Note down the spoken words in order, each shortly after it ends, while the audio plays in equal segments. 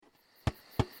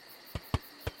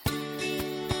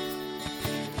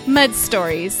Mud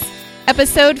Stories,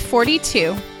 Episode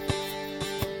 42.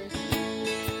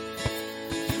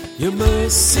 Your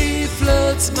mercy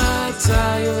floods my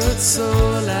tired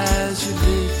soul as you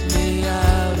lift me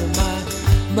out of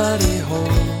my muddy hole.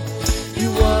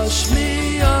 You wash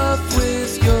me off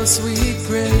with your sweet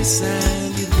grace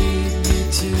and you lead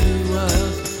me to a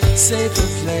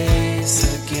safer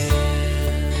place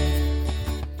again.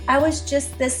 I was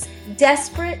just this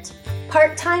desperate,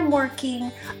 part-time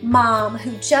working mom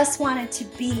who just wanted to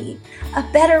be a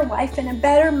better wife and a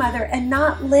better mother and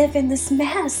not live in this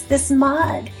mess, this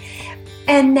mud.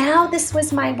 And now this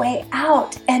was my way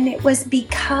out, and it was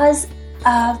because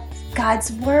of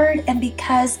God's word and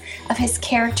because of his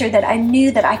character that I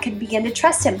knew that I could begin to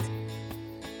trust him.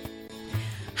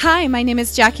 Hi, my name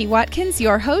is Jackie Watkins,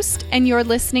 your host, and you're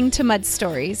listening to Mud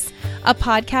Stories, a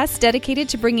podcast dedicated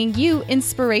to bringing you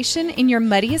inspiration in your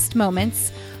muddiest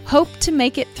moments, hope to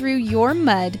make it through your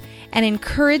mud, and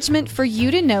encouragement for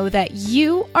you to know that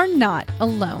you are not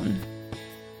alone.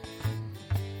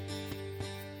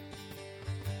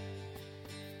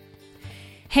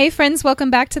 Hey friends,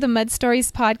 welcome back to the Mud Stories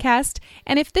podcast.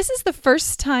 And if this is the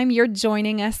first time you're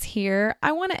joining us here,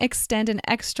 I want to extend an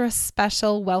extra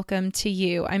special welcome to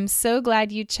you. I'm so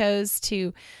glad you chose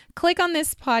to click on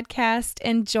this podcast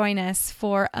and join us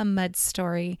for a mud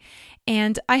story.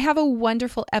 And I have a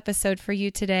wonderful episode for you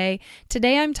today.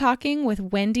 Today I'm talking with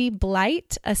Wendy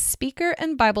Blight, a speaker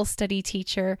and Bible study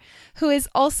teacher who is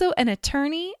also an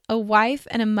attorney, a wife,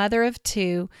 and a mother of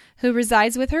two who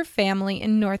resides with her family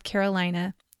in North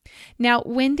Carolina. Now,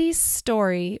 Wendy's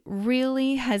story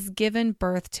really has given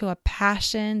birth to a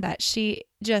passion that she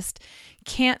just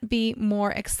can't be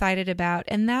more excited about,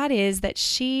 and that is that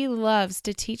she loves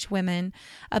to teach women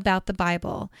about the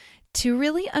Bible, to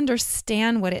really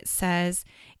understand what it says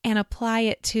and apply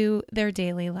it to their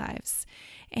daily lives.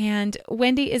 And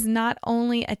Wendy is not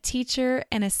only a teacher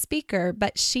and a speaker,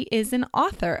 but she is an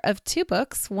author of two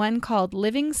books, one called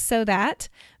Living So That,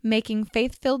 Making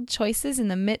Faith-Filled Choices in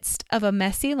the Midst of a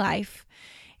Messy Life.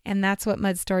 And that's what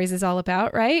Mud Stories is all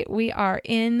about, right? We are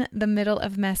in the middle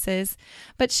of messes.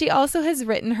 But she also has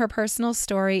written her personal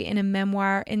story in a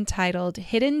memoir entitled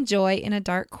Hidden Joy in a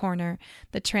Dark Corner,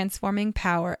 The Transforming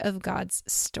Power of God's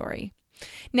Story.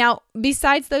 Now,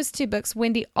 besides those two books,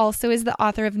 Wendy also is the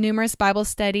author of numerous Bible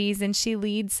studies, and she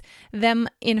leads them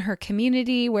in her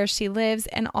community where she lives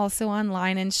and also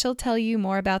online, and she'll tell you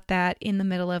more about that in the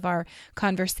middle of our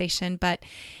conversation. But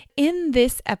in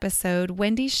this episode,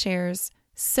 Wendy shares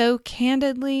so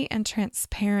candidly and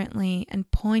transparently and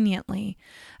poignantly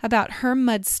about her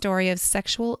mud story of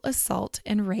sexual assault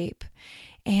and rape.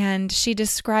 And she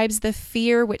describes the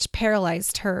fear which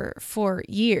paralyzed her for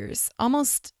years,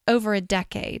 almost over a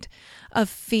decade of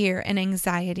fear and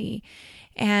anxiety.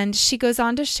 And she goes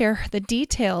on to share the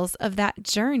details of that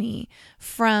journey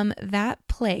from that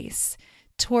place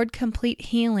toward complete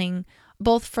healing,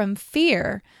 both from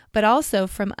fear, but also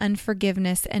from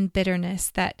unforgiveness and bitterness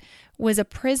that was a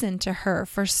prison to her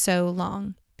for so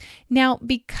long. Now,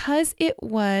 because it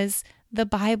was the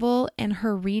Bible and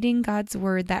her reading God's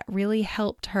word that really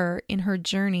helped her in her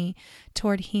journey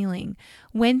toward healing,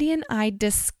 Wendy and I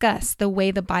discuss the way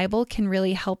the Bible can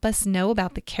really help us know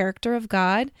about the character of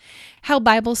God, how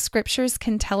Bible scriptures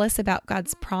can tell us about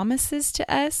God's promises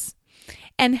to us,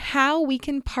 and how we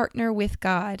can partner with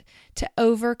God to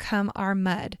overcome our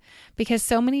mud. Because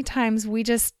so many times we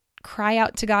just cry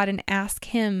out to God and ask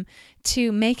him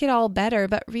to make it all better,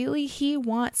 but really he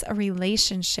wants a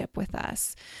relationship with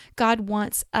us. God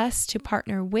wants us to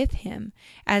partner with him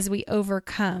as we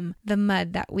overcome the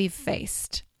mud that we've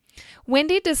faced.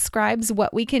 Wendy describes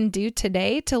what we can do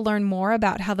today to learn more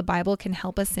about how the Bible can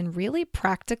help us in really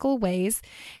practical ways,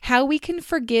 how we can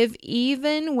forgive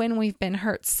even when we've been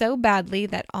hurt so badly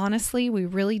that honestly we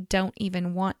really don't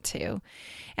even want to.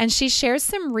 And she shares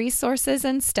some resources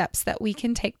and steps that we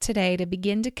can take today to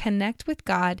begin to connect with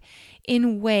God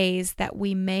in ways that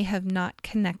we may have not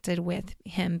connected with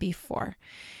him before.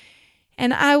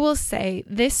 And I will say,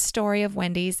 this story of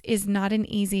Wendy's is not an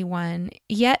easy one,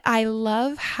 yet I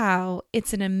love how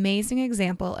it's an amazing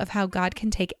example of how God can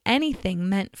take anything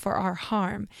meant for our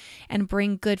harm and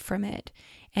bring good from it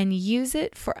and use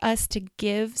it for us to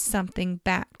give something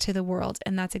back to the world.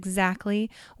 And that's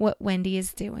exactly what Wendy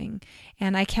is doing.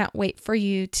 And I can't wait for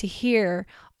you to hear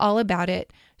all about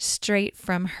it straight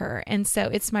from her. And so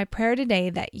it's my prayer today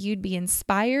that you'd be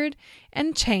inspired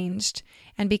and changed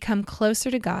and become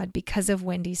closer to God because of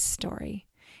Wendy's story.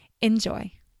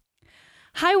 Enjoy.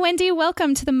 Hi, Wendy.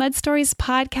 Welcome to the Mud Stories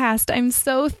podcast. I'm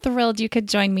so thrilled you could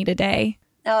join me today.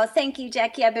 Oh, thank you,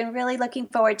 Jackie. I've been really looking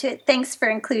forward to it. Thanks for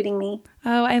including me.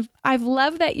 Oh, I've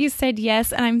loved that you said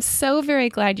yes, and I'm so very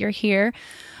glad you're here.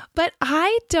 But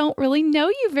I don't really know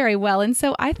you very well, and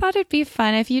so I thought it'd be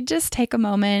fun if you'd just take a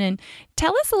moment and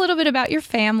tell us a little bit about your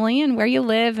family and where you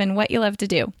live and what you love to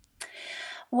do.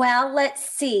 Well, let's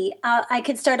see. I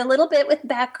could start a little bit with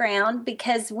background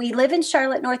because we live in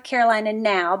Charlotte, North Carolina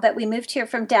now, but we moved here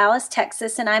from Dallas,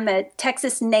 Texas, and I'm a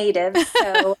Texas native.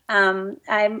 So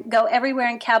I go everywhere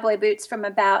in cowboy boots from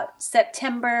about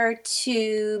September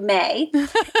to May,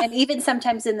 and even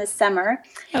sometimes in the summer.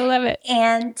 I love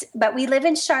it. But we live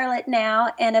in Charlotte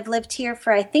now and have lived here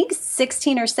for, I think,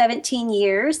 16 or 17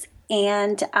 years.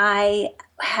 And I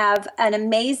have an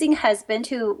amazing husband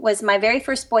who was my very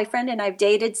first boyfriend, and I've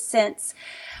dated since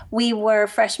we were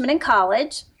freshmen in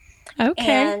college. Okay.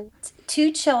 And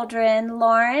 2 children,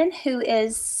 Lauren, who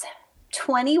is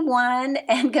 21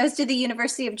 and goes to the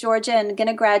University of Georgia and going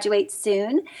to graduate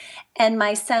soon. And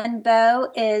my son,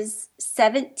 Bo, is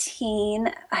 17.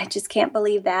 I just can't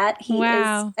believe that. He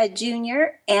is a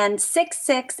junior and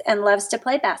 6'6" and loves to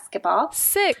play basketball.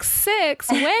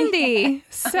 6'6", Wendy.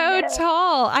 So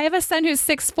tall. I have a son who's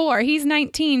 6'4". He's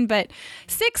 19, but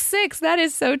 6'6", that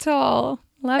is so tall.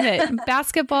 Love it.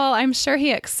 Basketball, I'm sure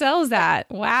he excels at.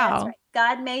 Wow. That's right.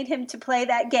 God made him to play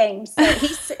that game. So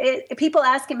people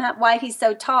ask him why he's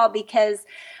so tall because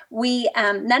we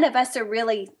none of us are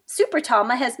really super tall.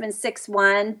 My husband's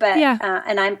 6'1", but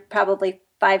and I'm probably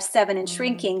 5'7" and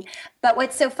shrinking. But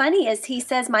what's so funny is he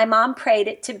says my mom prayed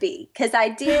it to be because I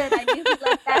did. I knew he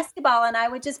loved basketball, and I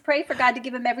would just pray for God to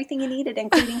give him everything he needed,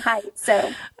 including height.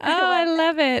 So I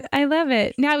love it. I love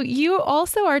it. Now you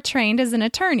also are trained as an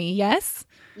attorney, yes?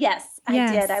 Yes,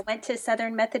 I did. I went to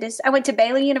Southern Methodist. I went to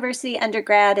Baylor University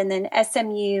undergrad and then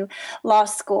SMU Law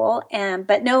School,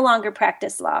 but no longer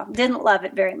practiced law. Didn't love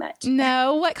it very much.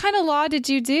 No. What kind of law did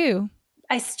you do?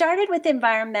 I started with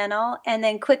environmental and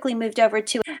then quickly moved over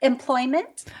to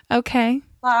employment. Okay.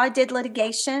 Law. I did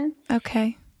litigation.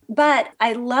 Okay. But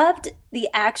I loved the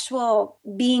actual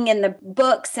being in the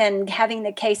books and having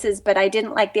the cases, but I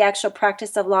didn't like the actual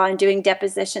practice of law and doing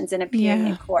depositions and appearing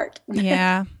in court.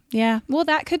 Yeah. Yeah. Well,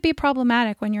 that could be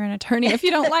problematic when you're an attorney if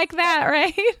you don't like that,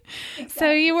 right? Exactly. So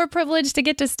you were privileged to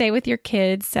get to stay with your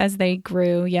kids as they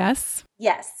grew, yes?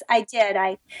 Yes, I did.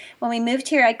 When we moved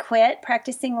here, I quit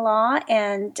practicing law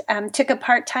and took a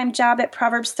part-time job at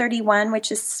Proverbs 31, which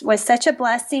was such a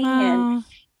blessing,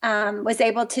 and was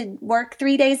able to work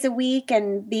 3 days a week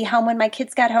and be home when my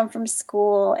kids got home from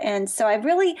school. And so I've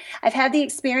had the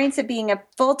experience of being a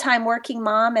full-time working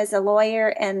mom as a lawyer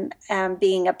and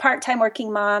being a part-time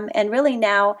working mom. And really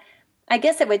now, I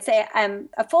guess I would say I'm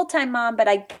a full-time mom, but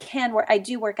I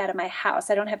do work out of my house.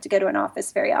 I don't have to go to an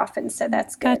office very often, so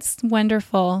that's good. That's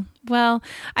wonderful. Well,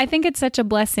 I think it's such a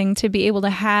blessing to be able to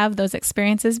have those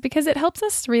experiences because it helps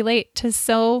us relate to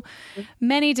so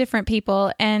many different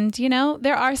people. And,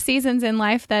 there are seasons in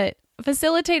life that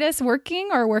facilitate us working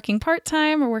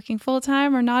part-time or working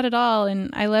full-time or not at all.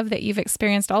 And I love that you've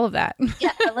experienced all of that.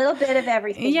 Yeah, a little bit of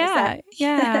everything.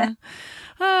 Yeah.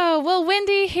 Oh, well,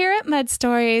 Wendy, here at Mud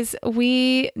Stories,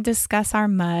 we discuss our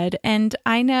mud. And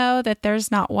I know that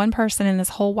there's not one person in this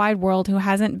whole wide world who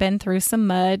hasn't been through some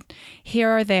mud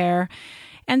here or there.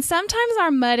 And sometimes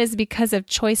our mud is because of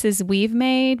choices we've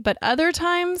made, but other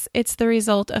times it's the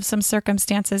result of some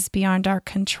circumstances beyond our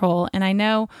control. And I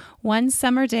know one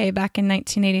summer day back in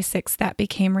 1986, that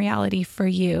became reality for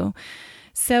you.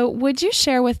 So would you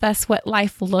share with us what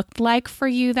life looked like for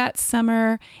you that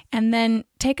summer, and then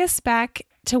take us back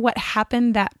to what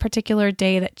happened that particular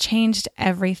day that changed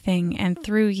everything and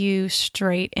threw you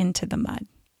straight into the mud?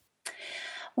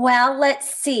 Well,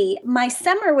 let's see. My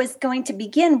summer was going to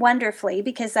begin wonderfully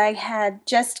because I had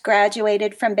just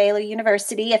graduated from Baylor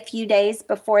University a few days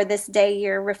before this day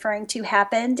you're referring to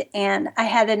happened. And I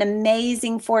had an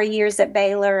amazing 4 years at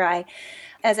Baylor.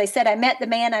 As I said, I met the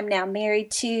man I'm now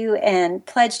married to and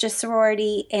pledged a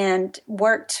sorority and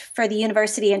worked for the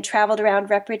university and traveled around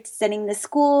representing the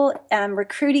school,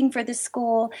 recruiting for the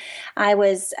school. I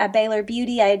was a Baylor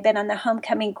beauty. I had been on the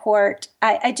homecoming court.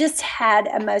 I just had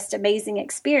a most amazing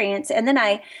experience. And then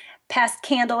I passed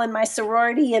candle in my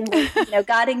sorority and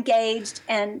got engaged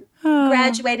and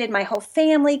graduated. My whole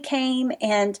family came.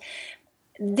 And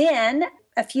then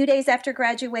a few days after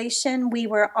graduation, we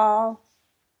were all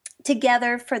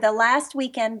together for the last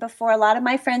weekend before a lot of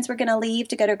my friends were going to leave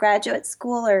to go to graduate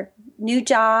school or new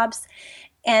jobs.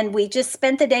 And we just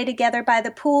spent the day together by the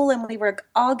pool, and we were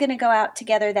all going to go out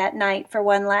together that night for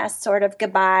one last sort of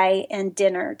goodbye and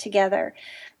dinner together.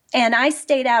 And I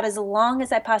stayed out as long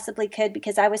as I possibly could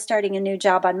because I was starting a new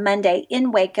job on Monday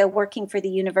in Waco working for the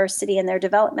university in their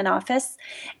development office.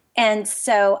 And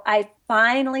so I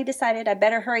finally decided I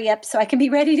better hurry up so I can be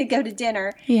ready to go to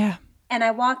dinner. Yeah. And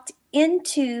I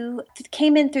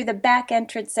came in through the back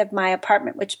entrance of my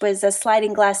apartment, which was a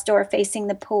sliding glass door facing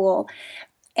the pool.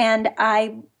 And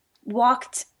I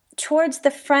walked towards the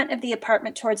front of the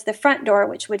apartment, towards the front door,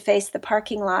 which would face the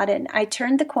parking lot. And I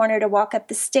turned the corner to walk up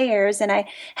the stairs, and I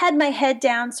had my head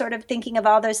down, sort of thinking of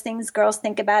all those things girls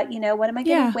think about, what am I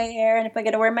going to wear? And if I'm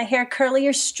going to wear my hair curly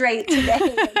or straight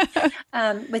today.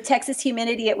 With Texas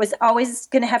humidity, it was always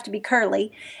going to have to be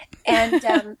curly.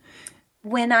 And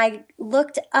when I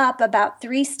looked up about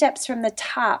 3 steps from the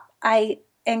top, I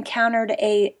encountered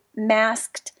a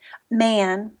masked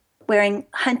man wearing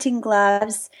hunting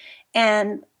gloves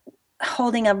and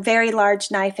holding a very large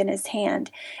knife in his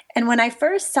hand. And when I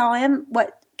first saw him,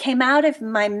 what came out of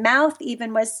my mouth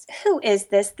even was, "Who is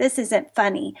this? This isn't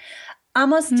funny."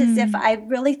 Almost as if I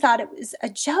really thought it was a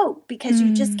joke, because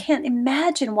you just can't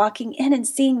imagine walking in and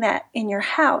seeing that in your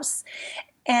house.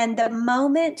 And the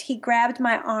moment he grabbed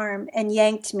my arm and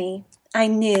yanked me, I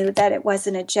knew that it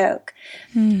wasn't a joke.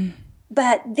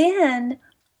 But then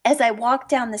as I walked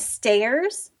down the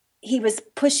stairs, he was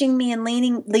pushing me and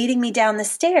leading me down the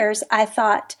stairs. I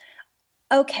thought,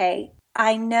 okay,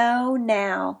 I know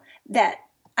now that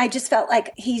I just felt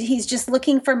like he's just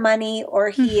looking for money, or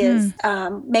he is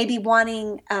maybe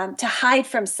wanting to hide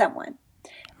from someone.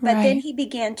 But then he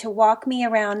began to walk me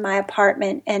around my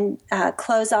apartment and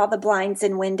close all the blinds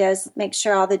and windows, make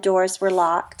sure all the doors were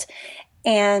locked.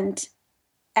 And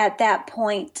at that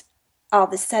point, all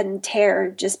of a sudden, terror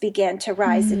just began to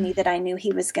rise in me that I knew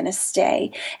he was going to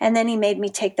stay. And then he made me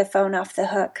take the phone off the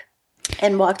hook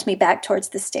and walked me back towards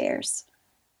the stairs.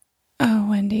 Oh,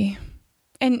 Wendy.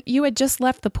 And you had just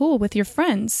left the pool with your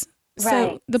friends.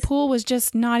 Right. So the pool was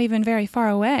just not even very far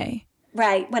away.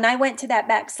 Right. When I went to that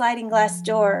back sliding glass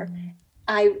door,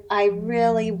 I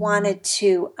really wanted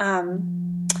to,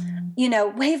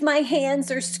 wave my hands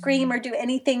or scream or do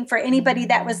anything for anybody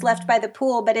that was left by the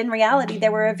pool. But in reality,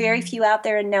 there were a very few out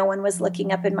there and no one was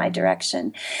looking up in my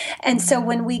direction. And so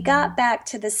when we got back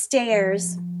to the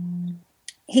stairs,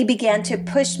 he began to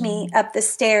push me up the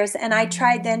stairs, and I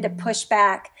tried then to push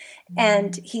back,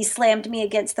 and he slammed me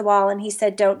against the wall, and he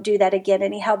said, "Don't do that again."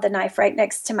 And he held the knife right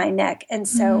next to my neck. And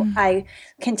so I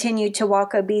continued to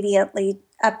walk obediently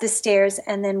up the stairs,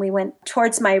 and then we went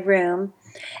towards my room.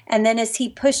 And then as he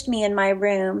pushed me in my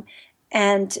room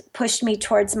and pushed me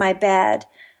towards my bed,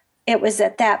 it was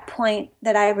at that point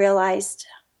that I realized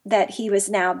that he was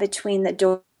now between the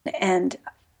door, and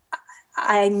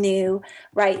I knew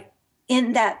right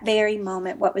in that very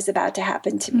moment what was about to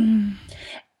happen to me.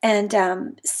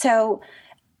 And so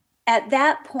at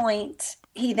that point,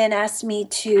 he then asked me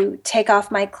to take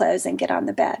off my clothes and get on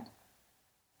the bed.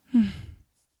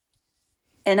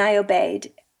 And I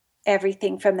obeyed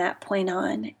everything from that point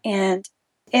on. And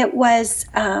it was,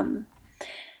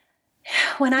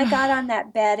 when I got on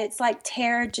that bed, it's like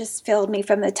terror just filled me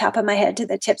from the top of my head to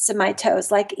the tips of my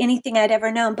toes, like anything I'd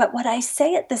ever known. But what I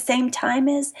say at the same time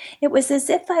is, it was as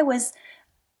if I was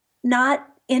not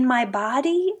in my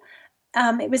body.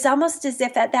 It was almost as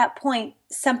if at that point,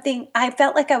 I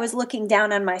felt like I was looking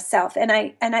down on myself. And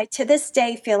I to this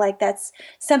day feel like that's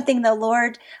something the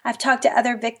Lord, I've talked to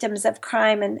other victims of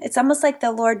crime, and it's almost like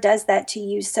the Lord does that to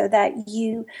you so that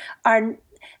you are,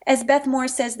 as Beth Moore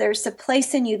says, there's a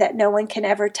place in you that no one can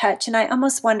ever touch. And I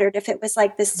almost wondered if it was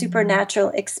like this supernatural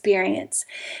experience.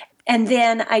 And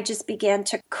then I just began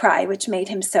to cry, which made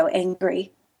him so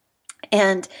angry.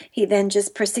 And he then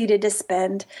just proceeded to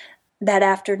spend that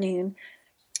afternoon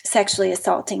sexually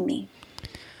assaulting me.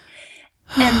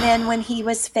 And then when he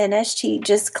was finished, he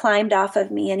just climbed off of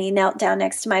me and he knelt down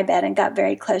next to my bed and got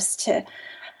very close to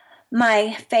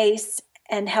my face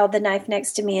and held the knife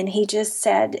next to me. And he just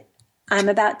said, "I'm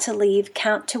about to leave.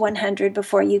 Count to 100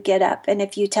 before you get up. And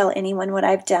if you tell anyone what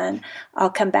I've done,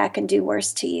 I'll come back and do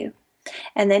worse to you."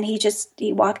 And then he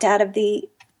walked out of the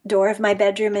door of my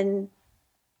bedroom and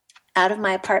out of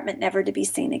my apartment, never to be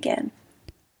seen again.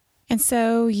 And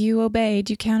so you obeyed.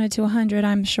 You counted to 100,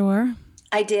 I'm sure.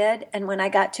 I did. And when I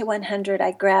got to 100,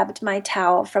 I grabbed my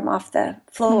towel from off the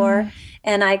floor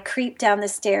and I creeped down the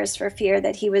stairs for fear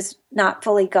that he was not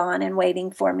fully gone and waiting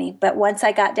for me. But once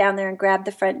I got down there and grabbed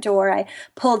the front door, I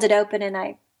pulled it open and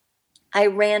I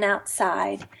ran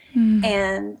outside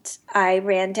and I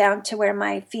ran down to where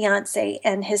my fiance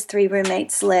and his 3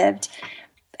 roommates lived.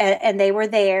 And they were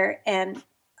there, and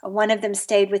one of them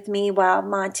stayed with me while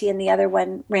Monty and the other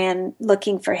one ran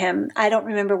looking for him. I don't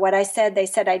remember what I said. They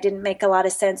said I didn't make a lot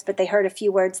of sense, but they heard a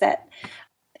few words that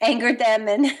angered them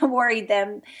and worried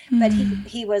them. But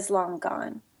he was long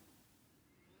gone.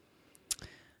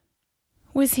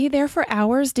 Was he there for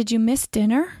hours? Did you miss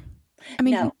dinner? I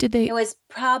mean, No, did they? it was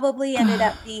probably ended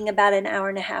up being about an hour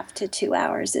and a half to 2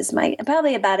 hours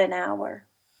probably about an hour.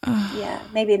 Yeah,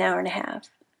 maybe an hour and a half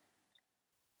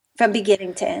from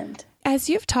beginning to end. As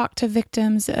you've talked to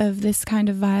victims of this kind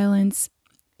of violence,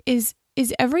 is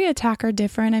every attacker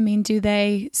different? I mean,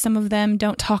 some of them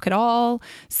don't talk at all.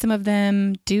 Some of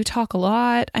them do talk a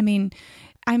lot. I mean,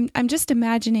 I'm just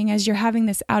imagining as you're having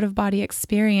this out-of-body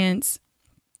experience,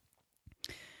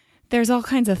 there's all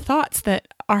kinds of thoughts that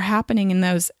are happening in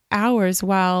those hours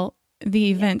while the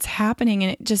event's happening.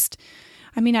 And it just,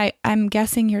 I mean, I'm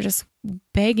guessing you're just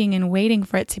begging and waiting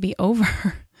for it to be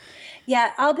over.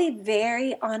 Yeah, I'll be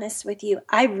very honest with you.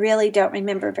 I really don't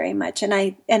remember very much, and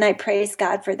I praise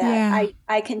God for that. Yeah.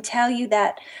 I can tell you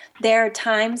that there are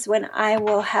times when I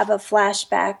will have a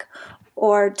flashback,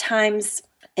 or times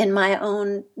in my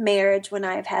own marriage when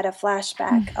I've had a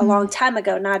flashback a long time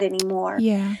ago, not anymore.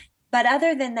 Yeah. But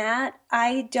other than that,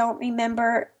 I don't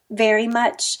remember very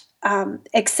much,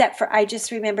 except for I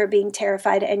just remember being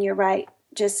terrified, and you're right,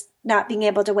 just not being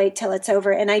able to wait till it's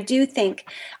over. And I do think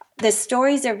the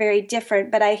stories are very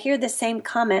different, but I hear the same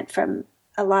comment from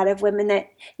a lot of women that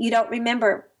you don't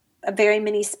remember very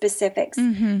many specifics.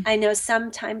 I know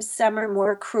sometimes some are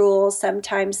more cruel,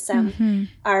 sometimes some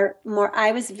are more.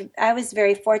 I was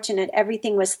very fortunate.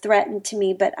 Everything was threatened to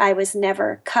me, but I was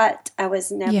never cut. I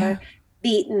was never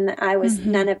beaten. I was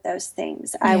none of those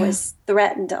things. I was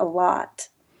threatened a lot.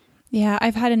 Yeah,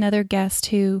 I've had another guest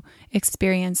who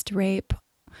experienced rape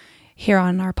here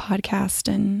on our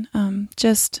podcast, and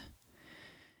just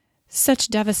such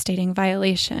devastating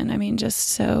violation. I mean, just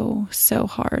so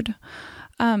hard.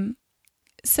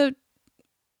 So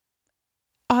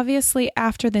obviously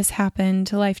after this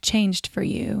happened, life changed for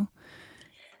you.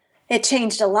 It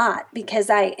changed a lot because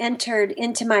I entered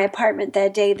into my apartment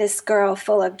that day, this girl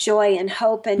full of joy and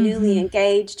hope and newly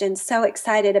engaged and so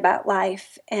excited about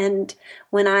life. And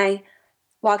when I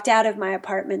walked out of my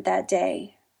apartment that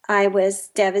day, I was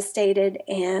devastated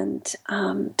and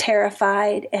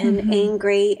terrified and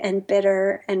angry and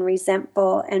bitter and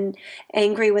resentful and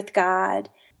angry with God.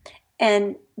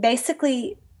 And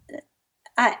basically,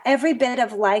 every bit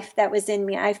of life that was in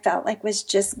me, I felt like was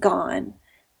just gone.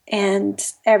 And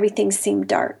everything seemed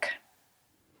dark.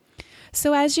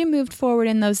 So as you moved forward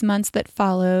in those months that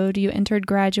followed, you entered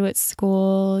graduate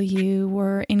school, you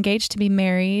were engaged to be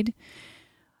married.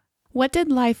 What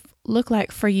did life look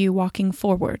like for you walking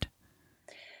forward?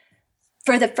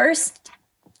 For the first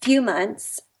few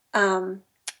months,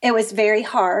 it was very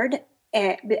hard.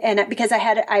 And because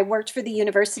I worked for the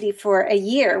university for a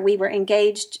year, we were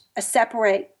engaged,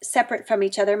 separate from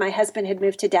each other. My husband had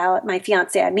moved to Dallas. My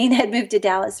fiance, had moved to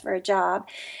Dallas for a job.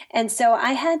 And so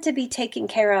I had to be taken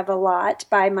care of a lot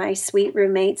by my sweet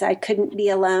roommates. I couldn't be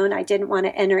alone. I didn't want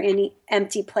to enter any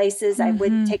empty places. I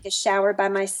wouldn't take a shower by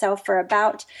myself for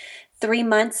about 3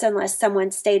 months unless someone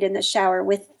stayed in the shower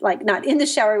not in the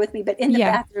shower with me, but in the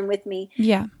bathroom with me.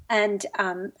 Yeah. And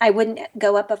I wouldn't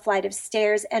go up a flight of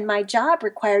stairs. And my job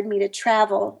required me to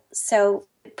travel. So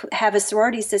have a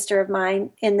sorority sister of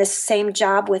mine in the same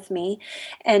job with me.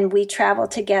 And we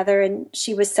traveled together, and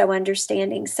she was so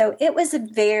understanding. So it was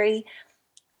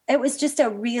just a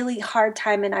really hard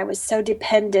time. And I was so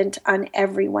dependent on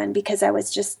everyone because I was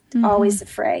just always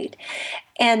afraid.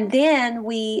 And then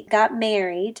we got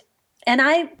married. And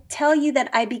I tell you that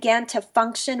I began to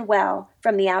function well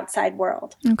from the outside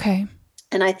world. Okay.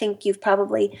 And I think you've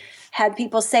probably had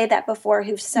people say that before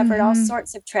who've suffered all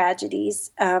sorts of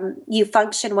tragedies. You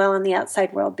function well in the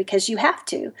outside world because you have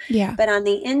to. Yeah. But on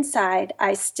the inside,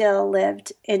 I still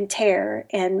lived in terror.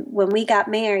 And when we got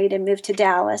married and moved to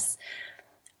Dallas,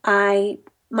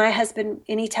 my husband,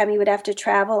 anytime he would have to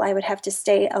travel, I would have to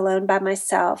stay alone by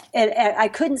myself. And I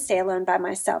couldn't stay alone by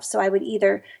myself. So I would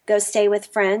either go stay with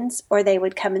friends or they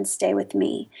would come and stay with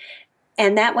me.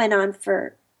 And that went on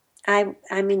for, I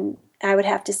would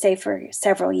have to say for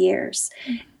several years.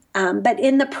 But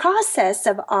in the process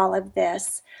of all of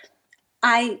this,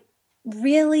 I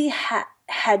really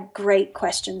had great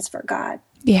questions for God.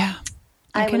 Yeah,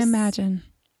 I can imagine.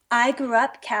 I grew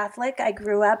up Catholic. I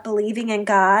grew up believing in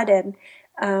God and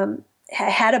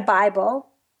had a Bible.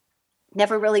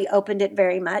 Never really opened it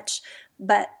very much,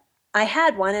 but I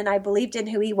had one and I believed in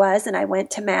who he was, and I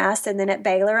went to Mass. And then at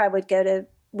Baylor,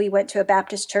 we went to a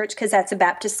Baptist church because that's a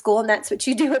Baptist school and that's what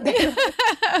you do at Baylor.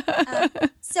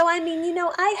 So, I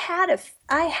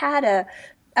had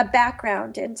a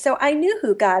background, and so I knew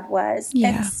who God was.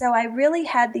 Yeah. And so I really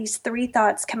had these three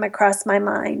thoughts come across my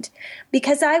mind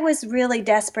because I was really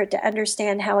desperate to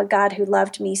understand how a God who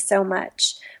loved me so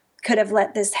much could have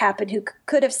let this happen, who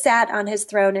could have sat on his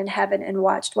throne in heaven and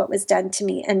watched what was done to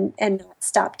me and not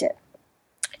stopped it.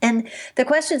 And the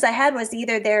questions I had was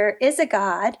either there is a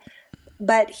God,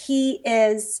 but he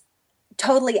is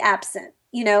totally absent.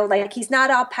 Like he's not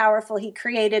all powerful. He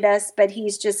created us, but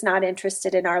he's just not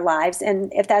interested in our lives.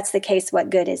 And if that's the case, what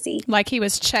good is he? Like he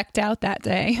was checked out that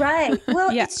day. Right.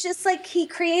 Well, Yeah. It's just like he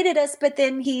created us, but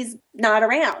then he's not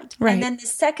around. Right. And then the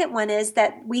second one is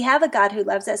that we have a God who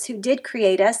loves us, who did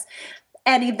create us.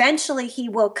 And eventually he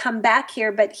will come back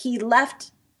here, but he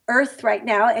left Earth right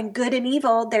now, and good and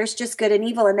evil, there's just good and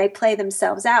evil, and they play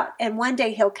themselves out. And one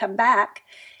day he'll come back.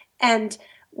 And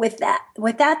with that,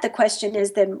 the question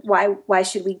is then why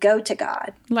should we go to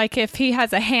God? Like if he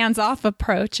has a hands-off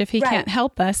approach, if he can't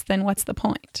help us, then what's the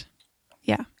point?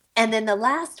 Yeah. And then the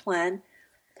last one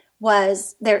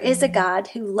was, there is a God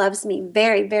who loves me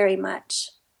very, very much.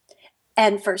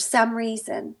 And for some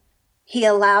reason, he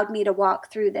allowed me to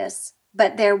walk through this,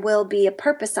 but there will be a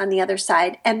purpose on the other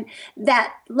side. And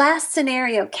that last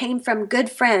scenario came from good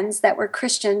friends that were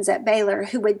Christians at Baylor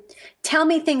who would tell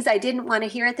me things I didn't want to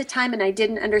hear at the time and I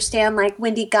didn't understand, like,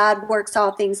 Wendy, God works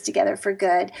all things together for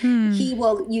good. He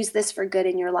will use this for good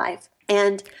in your life.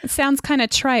 And it sounds kind of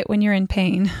trite when you're in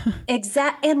pain.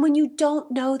 And when you don't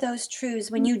know those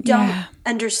truths, when you don't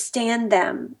understand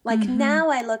them, like now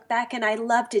I look back and I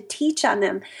love to teach on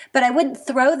them, but I wouldn't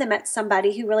throw them at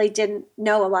somebody who really didn't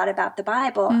know a lot about the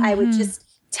Bible. I would just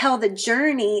tell the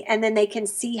journey, and then they can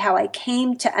see how I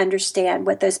came to understand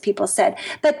what those people said.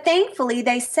 But thankfully,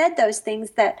 they said those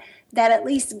things that at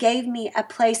least gave me a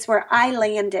place where I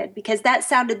landed, because that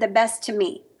sounded the best to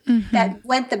me. That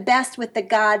went the best with the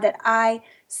God that I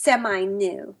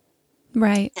semi-knew.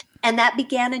 Right. And that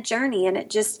began a journey, and it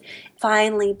just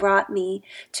finally brought me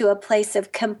to a place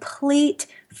of complete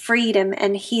freedom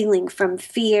and healing from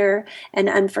fear and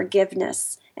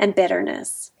unforgiveness and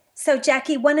bitterness. So,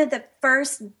 Jackie, one of the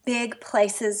first big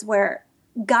places where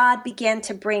God began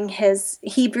to bring his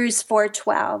Hebrews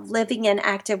 4:12, living an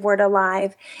active word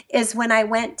alive, is when I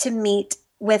went to meet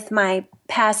with my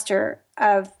pastor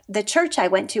of the church I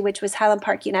went to, which was Highland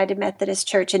Park United Methodist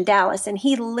Church in Dallas. And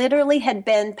he literally had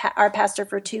been our pastor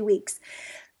for 2 weeks.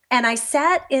 And I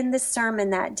sat in the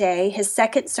sermon that day, his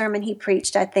second sermon he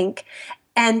preached, I think.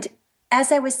 And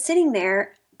as I was sitting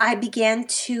there, I began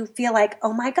to feel like,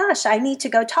 oh my gosh, I need to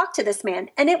go talk to this man.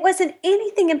 And it wasn't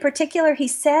anything in particular he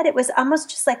said. It was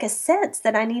almost just like a sense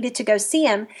that I needed to go see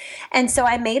him. And so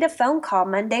I made a phone call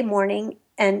Monday morning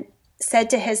and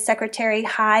said to his secretary,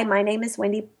 hi, my name is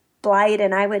Wendy Blight,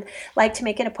 and I would like to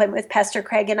make an appointment with Pastor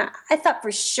Craig. And I thought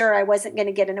for sure I wasn't going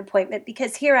to get an appointment,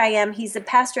 because here I am. He's the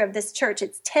pastor of this church.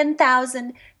 It's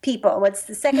 10,000 people. It's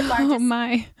the second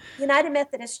largest United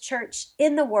Methodist church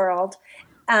in the world.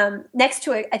 Next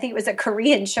to I think it was a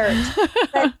Korean church.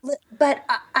 But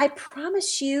I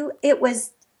promise you, it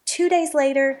was 2 days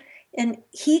later, and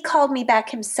he called me back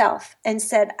himself and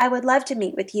said, I would love to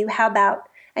meet with you. How about,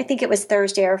 I think it was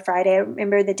Thursday or Friday. I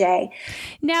remember the day.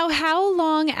 Now, how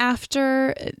long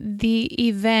after the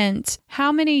event,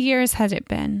 how many years had it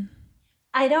been?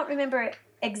 I don't remember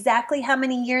exactly how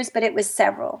many years, but it was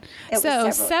several.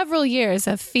 Several years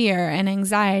of fear and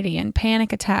anxiety and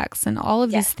panic attacks and all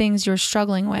of these things you're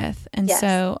struggling with. And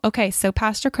so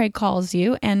Pastor Craig calls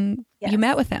you and you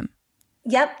met with him.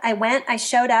 Yep. I went, I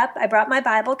showed up, I brought my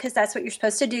Bible, because that's what you're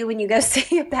supposed to do when you go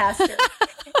see a pastor.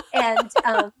 And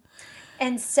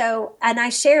I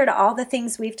shared all the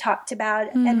things we've talked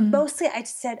about. And mostly I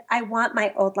just said, I want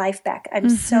my old life back.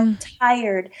 I'm so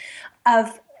tired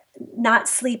of not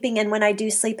sleeping. And when I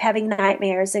do sleep, having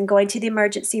nightmares and going to the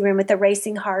emergency room with a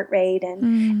racing heart rate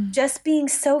and just being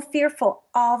so fearful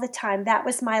all the time. That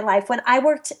was my life. When I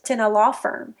worked in a law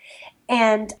firm,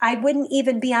 and I wouldn't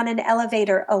even be on an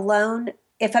elevator alone.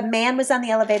 If a man was on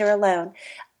the elevator alone,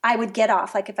 I would get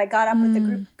off. Like if I got on with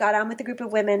the group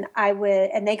of women,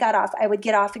 and they got off, I would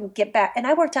get off and get back. And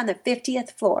I worked on the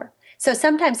 50th floor. So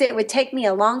sometimes it would take me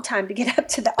a long time to get up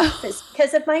to the office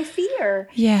because of my fear.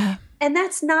 Yeah. And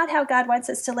that's not how God wants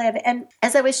us to live. And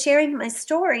as I was sharing my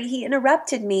story, he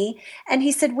interrupted me and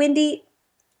he said, Wendy,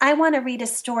 I want to read a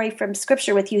story from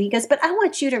Scripture with you. He goes, but I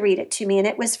want you to read it to me. And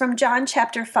it was from John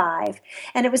chapter 5.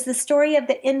 And it was the story of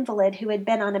the invalid who had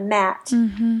been on a mat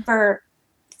for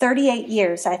 38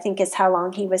 years, I think is how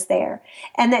long he was there.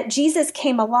 And that Jesus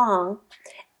came along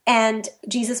and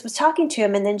Jesus was talking to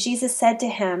him. And then Jesus said to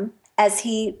him, as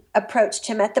he approached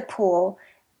him at the pool,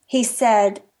 he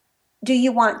said, do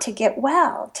you want to get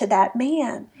well, to that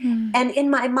man? And in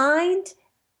my mind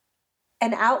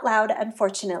and out loud,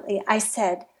 unfortunately, I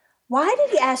said, why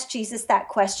did he ask Jesus that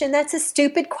question? That's a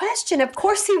stupid question. Of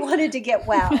course he wanted to get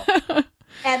well.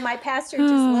 And my pastor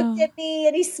just looked at me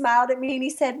and he smiled at me and he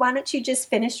said, "Why don't you just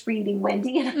finish reading,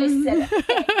 Wendy?" And I said,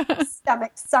 "Okay." My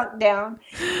stomach sunk down.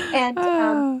 And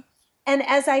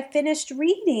as I finished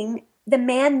reading, the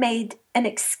man made an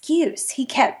excuse. He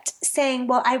kept saying,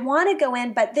 "Well, I want to go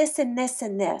in, but this and this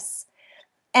and this."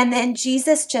 And then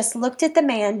Jesus just looked at the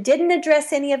man, didn't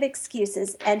address any of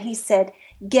excuses, and he said,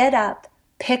 "Get up,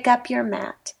 pick up your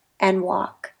mat, and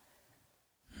walk."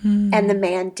 And the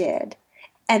man did.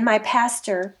 And my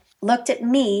pastor looked at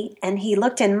me, and he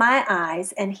looked in my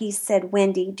eyes, and he said,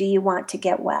 "Wendy, do you want to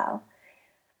get well?"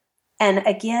 And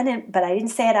again, but I didn't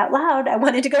say it out loud. I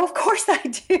wanted to go, "Of course I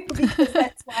do," because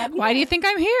that's why I'm here. Why do you think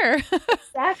I'm here?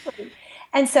 Exactly.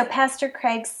 And so Pastor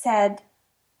Craig said,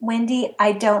 "Wendy,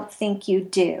 I don't think you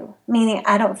do," meaning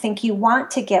I don't think you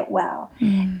want to get well.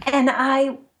 And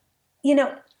I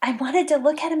wanted to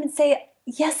look at him and say,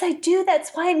 "Yes, I do.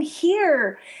 That's why I'm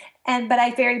here." But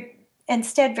I very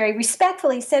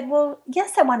respectfully said, "Well,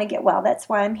 yes, I want to get well. That's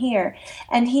why I'm here."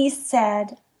 And he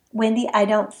said, "Wendy, I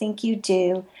don't think you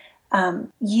do.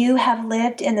 You have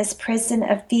lived in this prison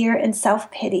of fear and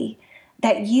self-pity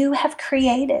that you have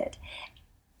created.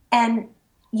 And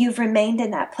you've remained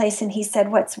in that place." And he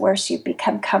said, "What's worse, you've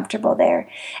become comfortable there."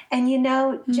 And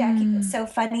Jackie, what's so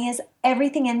funny is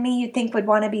everything in me you'd think would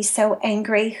want to be so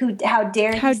angry. How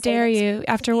dare you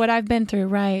after what I've been through,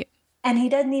 right? And he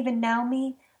doesn't even know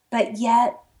me, but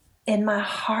yet in my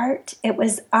heart, it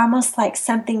was almost like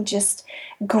something just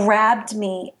grabbed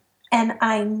me. And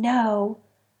I know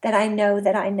that I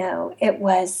know it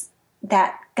was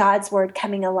that God's word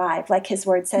coming alive, like his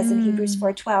word says in Hebrews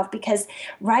 4:12, because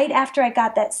right after I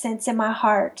got that sense in my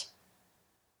heart,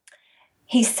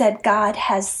 he said, "God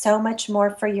has so much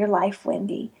more for your life,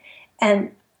 Wendy."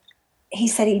 And he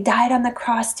said he died on the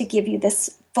cross to give you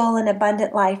this full and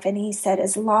abundant life. And he said,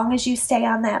 as long as you stay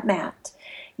on that mat,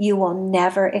 you will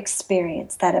never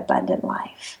experience that abundant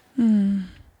life.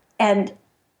 And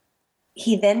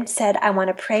he then said, "I want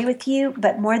to pray with you,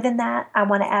 but more than that, I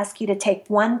want to ask you to take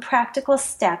one practical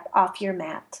step off your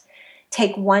mat.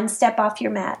 Take one step off your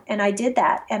mat." And I did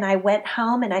that. And I went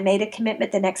home and I made a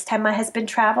commitment the next time my husband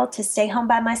traveled to stay home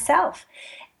by myself.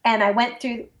 And I went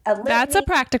through a litany. That's a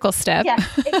practical step. Yeah,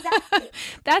 exactly.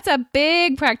 That's a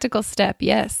big practical step,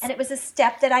 yes. And it was a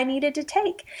step that I needed to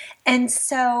take. And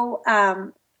so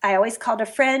I always called a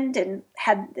friend and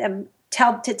had them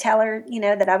tell her,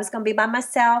 that I was going to be by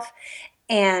myself.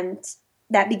 And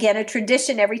that began a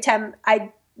tradition every time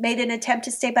I made an attempt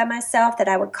to stay by myself, that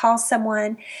I would call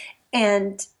someone.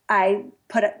 And I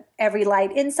put every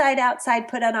light inside, outside,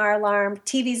 put on our alarm,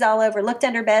 TVs all over, looked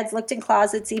under beds, looked in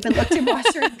closets, even looked in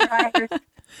washer and dryer.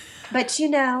 But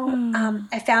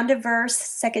I found a verse,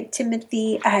 2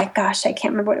 Timothy, I can't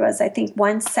remember what it was. I think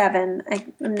 1:7.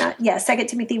 2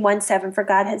 Timothy 1:7. "For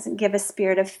God hasn't given a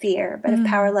spirit of fear, but of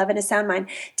power, love, and a sound mind."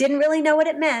 Didn't really know what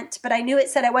it meant, but I knew it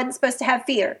said I wasn't supposed to have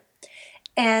fear.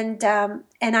 And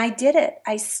I did it.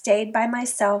 I stayed by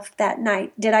myself that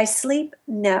night. Did I sleep?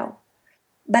 No,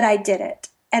 but I did it.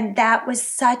 And that was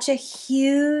such a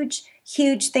huge,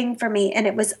 huge thing for me. And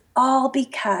it was all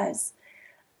because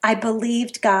I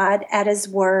believed God at his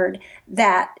word,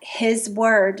 that his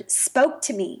word spoke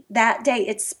to me that day.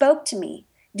 It spoke to me.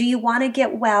 Do you want to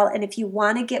get well? And if you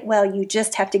want to get well, you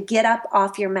just have to get up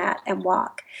off your mat and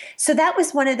walk. So that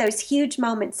was one of those huge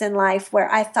moments in life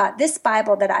where I thought this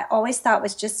Bible that I always thought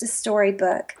was just a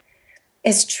storybook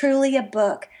is truly a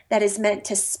book that is meant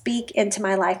to speak into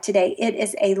my life today. It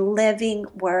is a living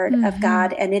word of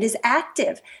God, and it is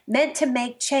active, meant to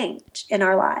make change in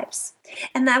our lives.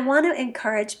 And I want to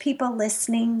encourage people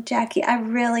listening, Jackie, I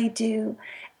really do.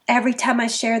 Every time I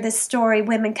share this story,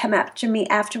 women come up to me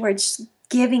afterwards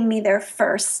giving me their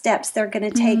first steps they're going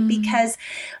to take, because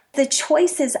the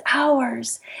choice is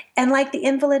ours. And like the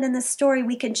invalid in the story,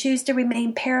 we can choose to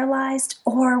remain paralyzed,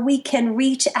 or we can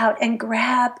reach out and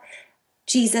grab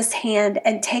Jesus' hand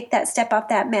and take that step off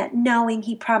that mat, knowing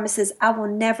he promises, "I will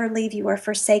never leave you or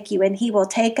forsake you." And he will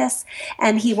take us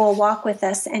and he will walk with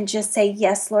us and just say,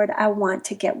 "Yes, Lord, I want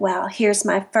to get well. Here's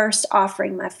my first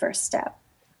offering, my first step."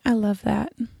 I love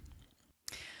that.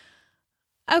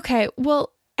 Okay,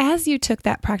 well, as you took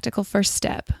that practical first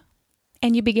step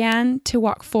and you began to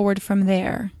walk forward from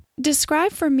there,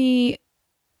 describe for me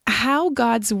how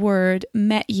God's word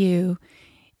met you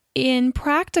in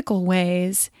practical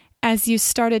ways as you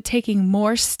started taking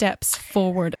more steps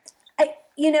forward.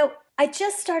 I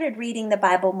just started reading the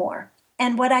Bible more.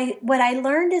 And what I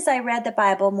learned as I read the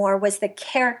Bible more was the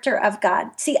character of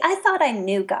God. See, I thought I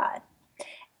knew God.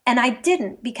 And I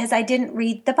didn't, because I didn't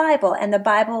read the Bible. And the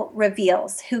Bible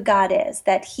reveals who God is,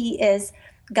 that he is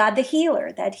God the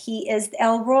healer, that he is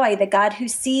El Roi, the God who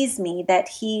sees me, that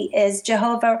he is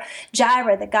Jehovah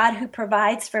Jireh, the God who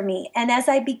provides for me. And as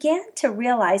I began to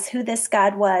realize who this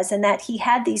God was and that he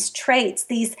had these traits,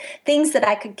 these things that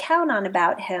I could count on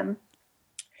about him,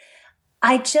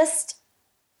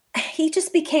 he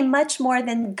just became much more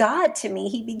than God to me.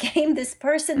 He became this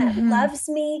person that loves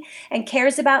me and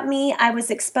cares about me. I was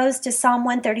exposed to Psalm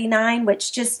 139,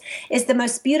 which just is the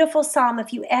most beautiful psalm.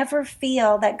 If you ever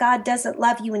feel that God doesn't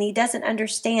love you and he doesn't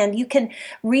understand, you can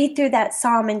read through that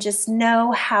psalm and just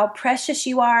know how precious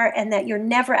you are and that you're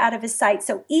never out of his sight.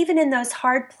 So even in those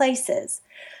hard places,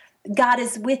 God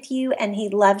is with you and he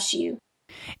loves you.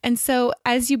 And so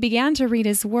as you began to read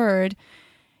his word,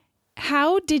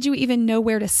 how did you even know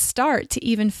where to start to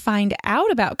even find out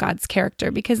about God's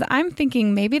character? Because I'm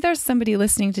thinking maybe there's somebody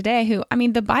listening today who,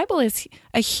 the Bible is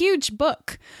a huge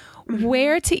book.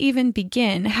 Where to even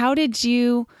begin? How did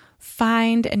you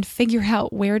find and figure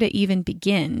out where to even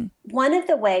begin? One of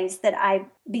the ways that I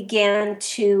began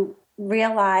to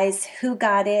realize who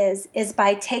God is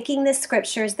by taking the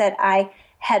scriptures that I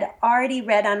had already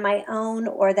read on my own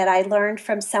or that I learned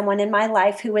from someone in my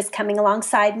life who was coming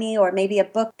alongside me, or maybe a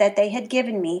book that they had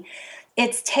given me.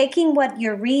 It's taking what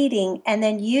you're reading and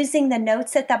then using the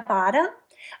notes at the bottom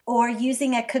or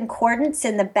using a concordance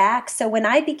in the back. So when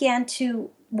I began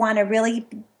to want to really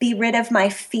be rid of my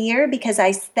fear, because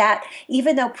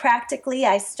even though practically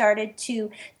I started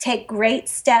to take great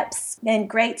steps and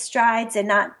great strides and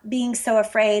not being so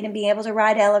afraid and being able to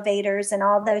ride elevators and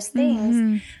all those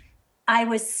things, I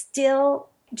was still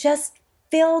just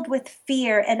filled with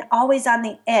fear and always on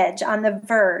the edge, on the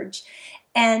verge.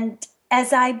 And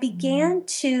as I began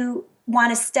to want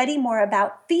to study more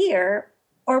about fear,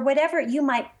 or whatever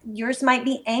yours might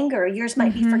be anger, yours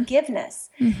might be forgiveness.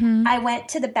 I went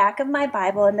to the back of my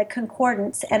Bible in the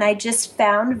concordance and I just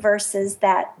found verses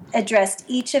that addressed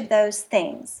each of those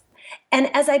things.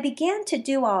 And as I began to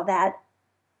do all that,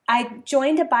 I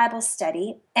joined a Bible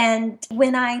study, and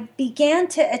when I began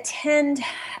to attend,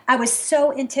 I was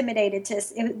so intimidated.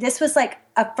 This was like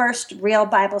a first real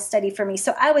Bible study for me,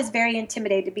 so I was very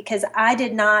intimidated because I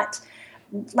did not,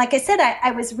 like I said,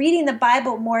 I was reading the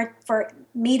Bible more for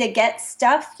me to get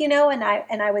stuff, and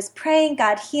I was praying,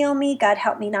 God heal me, God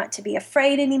help me not to be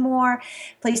afraid anymore,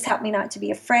 please help me not to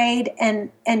be afraid.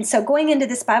 And so going into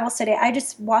this Bible study, I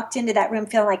just walked into that room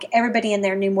feeling like everybody in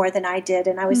there knew more than I did,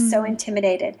 and I was so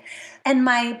intimidated. And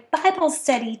my Bible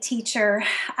study teacher,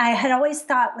 I had always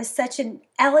thought was such an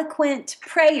eloquent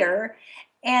prayer,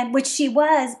 and which she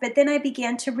was, but then I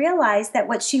began to realize that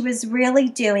what she was really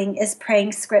doing is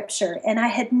praying scripture. And I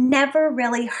had never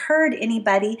really heard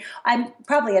anybody, I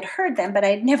probably had heard them, but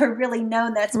I'd never really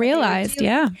known that's what realized, they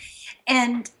were doing.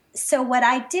 And so what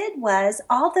I did was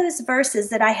all those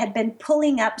verses that I had been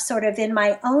pulling up sort of in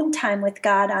my own time with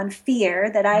God on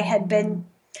fear, that I had been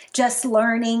just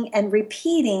learning and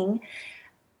repeating,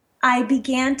 I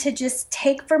began to just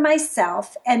take for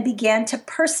myself and began to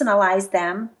personalize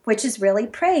them, which is really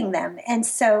praying them. And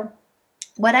so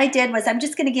what I did was, I'm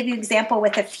just going to give you an example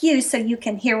with a few so you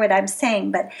can hear what I'm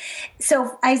saying. But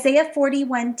so Isaiah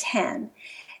 41:10,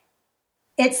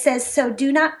 it says, "So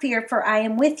do not fear, for I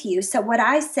am with you." So what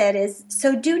I said is,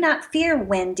 so do not fear,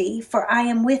 Wendy, for I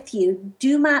am with you.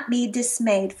 Do not be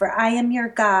dismayed, for I am your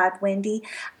God, Wendy.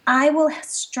 I will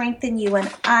strengthen you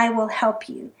and I will help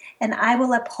you, and I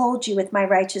will uphold you with my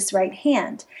righteous right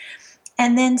hand.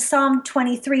 And then Psalm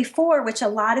 23:4, which a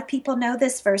lot of people know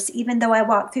this verse, even though I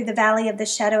walk through the valley of the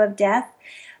shadow of death.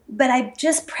 But I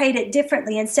just prayed it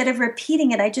differently. Instead of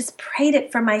repeating it, I just prayed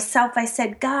it for myself. I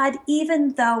said, God,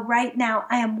 even though right now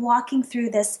I am walking through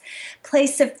this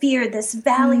place of fear, this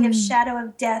valley of shadow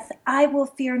of death, I will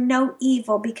fear no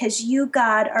evil because you,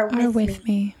 God, are with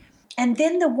me. And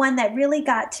then the one that really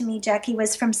got to me, Jackie,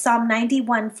 was from Psalm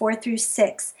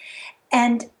 91:4-6.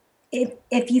 And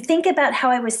if you think about how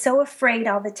I was so afraid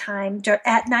all the time,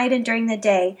 at night and during the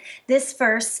day, this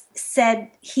verse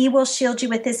said, he will shield you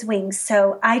with his wings.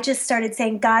 So I just started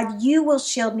saying, God, you will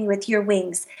shield me with your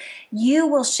wings. You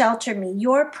will shelter me.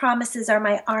 Your promises are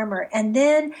my armor. And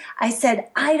then I said,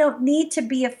 I don't need to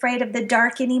be afraid of the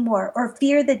dark anymore, or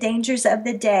fear the dangers of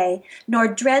the day, nor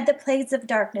dread the plagues of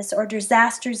darkness or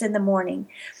disasters in the morning.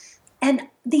 And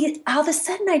all of a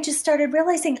sudden, I just started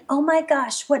realizing, oh my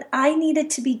gosh, what I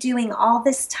needed to be doing all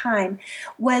this time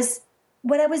was,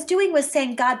 what I was doing was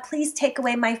saying, God, please take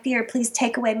away my fear. Please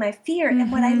take away my fear.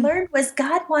 And what I learned was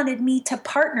God wanted me to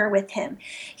partner with him.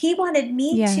 He wanted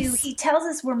me to, he tells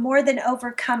us we're more than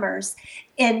overcomers.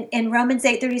 In Romans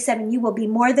 8:37, you will be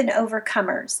more than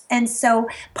overcomers. And so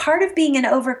part of being an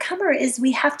overcomer is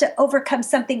we have to overcome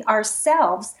something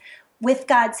ourselves, with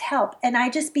God's help. And I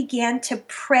just began to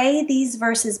pray these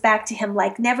verses back to him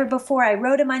like never before. I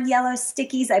wrote them on yellow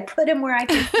stickies. I put them where I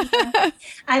could see them.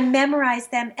 I memorized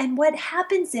them. And what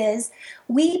happens is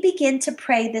we begin to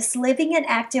pray this living and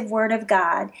active word of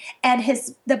God. And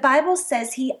the Bible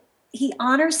says he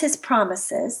honors his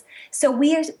promises. So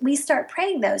we start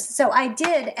praying those. So I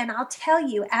did, and I'll tell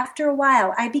you, after a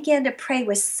while, I began to pray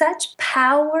with such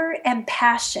power and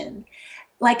passion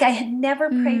like I had never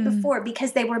prayed before,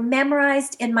 because they were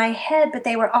memorized in my head, but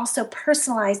they were also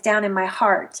personalized down in my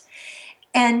heart.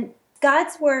 And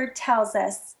God's word tells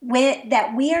us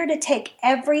that we are to take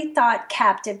every thought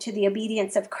captive to the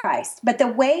obedience of Christ. But the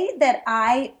way that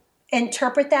I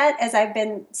interpret that as I've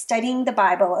been studying the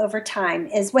Bible over time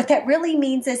is what that really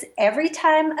means is every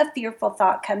time a fearful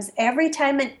thought comes, every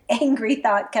time an angry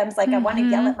thought comes, like I want to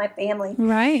yell at my family.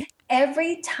 Right.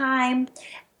 Every time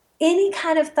any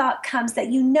kind of thought comes that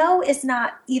you know is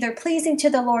not either pleasing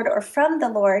to the Lord or from the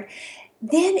Lord,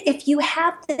 then if you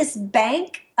have this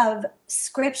bank of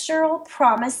scriptural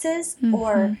promises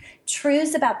or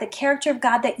truths about the character of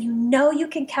God that you know you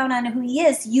can count on who he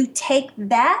is, you take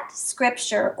that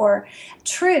scripture or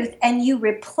truth and you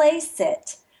replace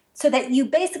it so that you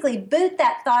basically boot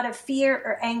that thought of fear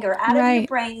or anger out of your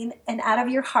brain and out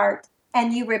of your heart,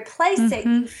 and you replace it,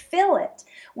 you fill it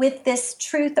with this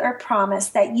truth or promise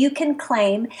that you can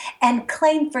claim and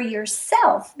claim for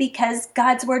yourself, because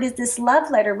God's word is this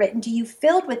love letter written to you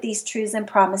filled with these truths and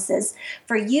promises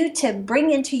for you to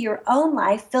bring into your own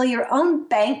life, fill your own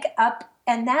bank up,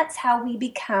 and that's how we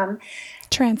become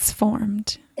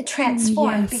transformed,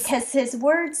 because his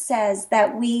word says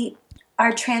that we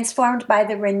are transformed by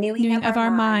the renewing of our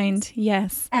mind.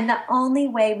 Yes. And the only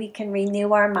way we can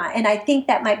renew our mind, and I think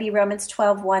that might be Romans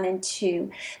 12:1 and 2,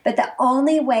 but the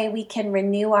only way we can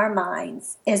renew our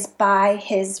minds is by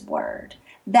his word.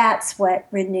 That's what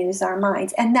renews our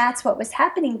minds. And that's what was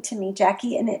happening to me,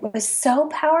 Jackie, and it was so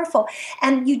powerful.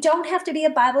 And you don't have to be a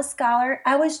Bible scholar.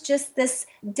 I was just this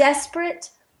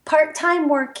desperate, part-time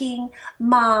working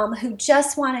mom who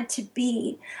just wanted to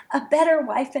be a better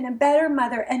wife and a better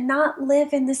mother and not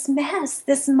live in this mess,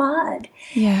 this mud.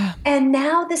 Yeah. And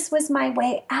now this was my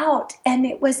way out. And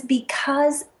it was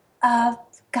because of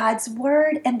God's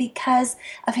word and because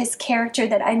of his character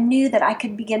that I knew that I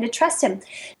could begin to trust him.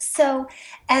 So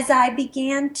as I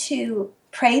began to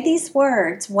pray these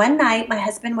words, one night my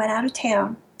husband went out of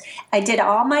town. I did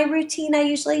all my routine I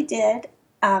usually did,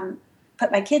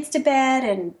 put my kids to bed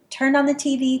and turned on the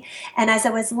TV. And as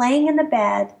I was laying in the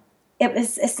bed, it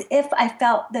was as if I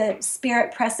felt the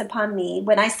Spirit press upon me.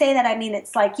 When I say that, I mean,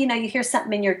 it's like, you hear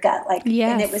something in your gut, like,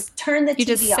 and it was turn the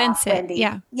TV off, Wendy.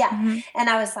 Yeah. And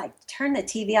I was like, turn the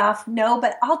TV off? No,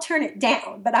 but I'll turn it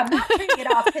down, but I'm not turning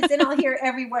it off because then I'll hear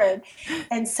every word.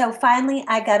 And so finally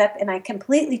I got up and I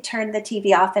completely turned the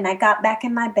TV off and I got back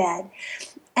in my bed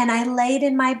and I laid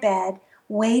in my bed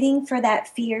waiting for that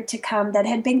fear to come that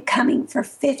had been coming for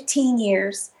 15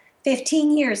 years.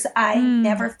 15 years, I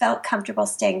never felt comfortable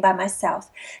staying by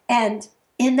myself. And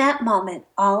in that moment,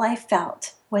 all I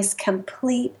felt was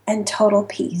complete and total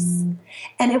peace.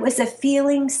 And it was a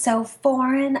feeling so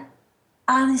foreign.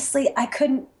 Honestly, I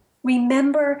couldn't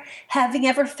remember having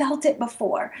ever felt it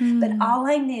before. But all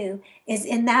I knew is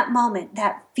in that moment,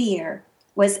 that fear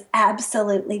was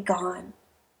absolutely gone.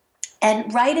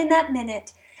 And right in that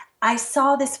minute, I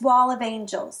saw this wall of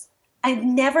angels. I've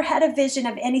never had a vision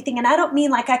of anything, and I don't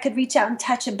mean like I could reach out and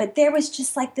touch them, but there was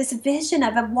just like this vision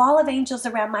of a wall of angels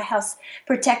around my house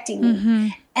protecting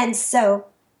me. And so,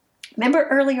 remember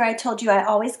earlier I told you I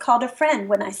always called a friend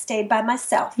when I stayed by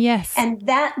myself. Yes. And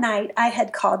that night I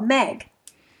had called Meg.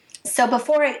 So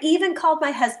before I even called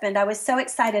my husband, I was so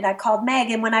excited I called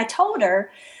Meg, and when I told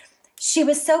her, she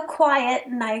was so quiet,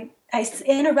 and I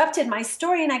interrupted my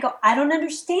story, and I go, I don't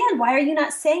understand. Why are you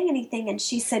not saying anything? And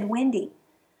she said, Wendy,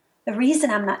 the reason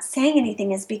I'm not saying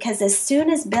anything is because as soon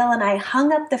as Bill and I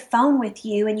hung up the phone with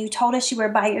you and you told us you were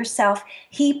by yourself,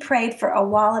 he prayed for a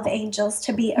wall of angels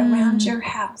to be around your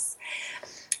house.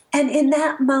 And in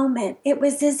that moment, it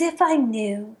was as if I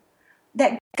knew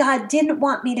that God didn't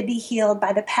want me to be healed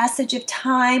by the passage of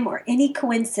time or any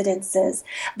coincidences.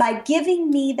 By giving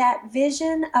me that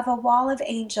vision of a wall of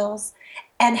angels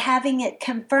and having it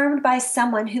confirmed by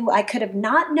someone who I could have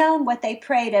not known what they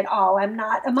prayed at all. I'm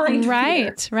not a mind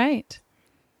reader. Right.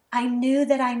 I knew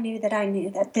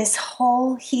that this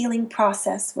whole healing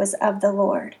process was of the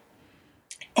Lord.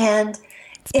 And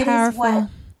it is what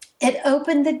it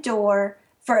opened the door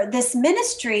for this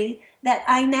ministry that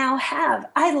I now have.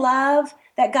 I love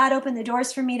that God opened the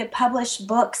doors for me to publish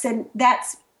books, and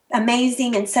that's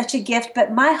amazing and such a gift,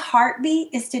 but my heartbeat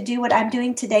is to do what I'm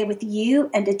doing today with you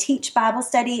and to teach Bible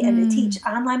study and to teach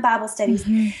online Bible studies,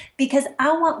 because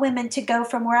I want women to go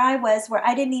from where I was, where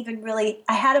I didn't even really,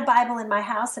 I had a Bible in my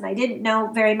house and I didn't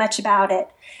know very much about it,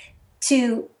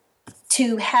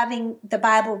 to having the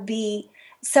Bible be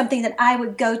something that I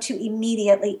would go to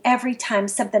immediately every time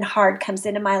something hard comes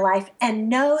into my life, and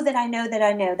know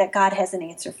that God has an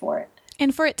answer for it.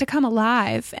 And for it to come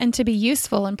alive and to be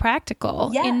useful and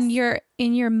practical in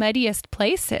your muddiest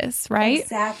places, right?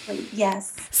 Exactly.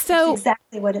 Yes. So that's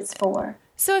exactly what it's for.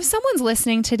 So if someone's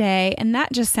listening today and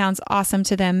that just sounds awesome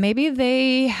to them, maybe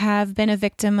they have been a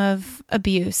victim of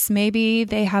abuse, maybe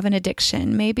they have an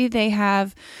addiction, maybe they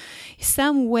have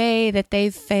some way that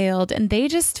they've failed and they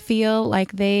just feel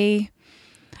like they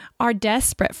are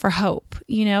desperate for hope.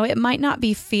 You know, it might not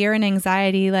be fear and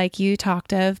anxiety like you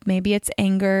talked of. Maybe it's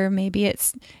anger, maybe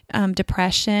it's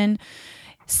depression.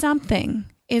 Something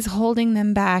is holding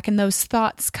them back, and those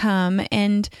thoughts come,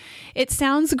 and it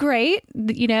sounds great,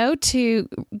 you know, to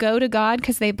go to God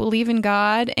because they believe in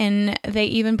God and they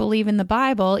even believe in the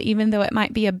Bible, even though it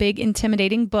might be a big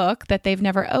intimidating book that they've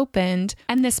never opened.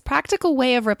 And this practical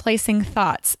way of replacing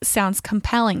thoughts sounds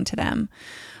compelling to them,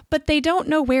 but they don't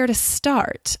know where to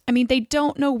start. I mean, they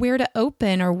don't know where to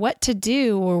open or what to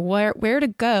do or where to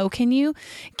go. Can you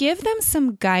give them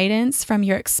some guidance from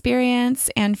your experience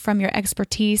and from your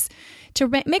expertise to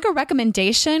make a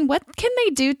recommendation? What can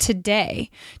they do today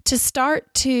to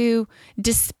start to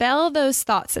dispel those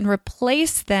thoughts and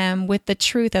replace them with the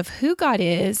truth of who God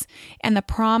is and the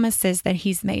promises that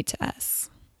He's made to us?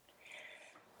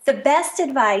 The best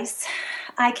advice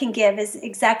I can give is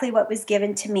exactly what was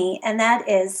given to me, and that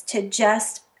is to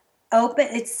just open.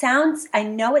 I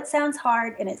know it sounds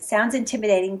hard and it sounds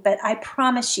intimidating, but I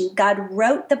promise you, God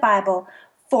wrote the Bible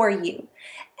for you.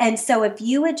 And so if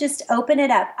you would just open it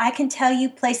up, I can tell you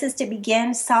places to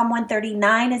begin. Psalm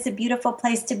 139 is a beautiful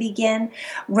place to begin.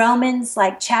 Romans,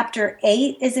 like chapter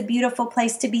 8, is a beautiful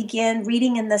place to begin.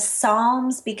 Reading in the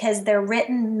Psalms, because they're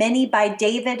written many by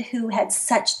David, who had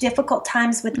such difficult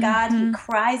times with God. He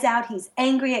cries out. He's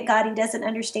angry at God. He doesn't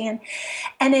understand.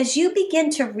 And as you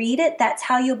begin to read it, that's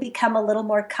how you'll become a little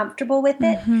more comfortable with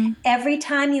it. Every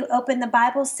time you open the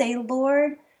Bible, say,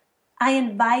 Lord, I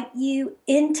invite you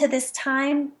into this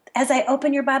time. As I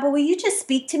open your Bible, will you just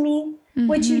speak to me?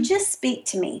 Would you just speak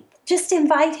to me? Just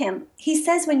invite Him. He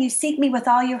says, when you seek me with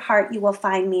all your heart, you will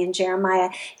find me in Jeremiah.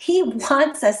 He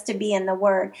wants us to be in the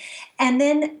Word. And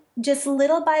then just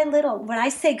little by little, when I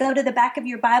say go to the back of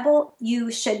your Bible,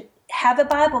 you should have a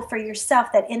Bible for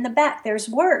yourself that in the back there's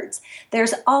words.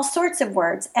 There's all sorts of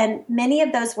words, and many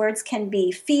of those words can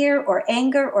be fear or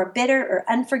anger or bitter or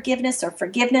unforgiveness or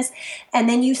forgiveness. And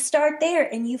then you start there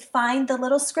and you find the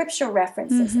little scripture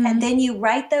references, and then you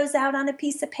write those out on a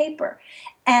piece of paper.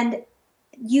 And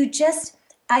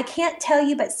I can't tell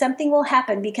you, but something will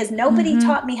happen, because nobody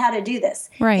taught me how to do this.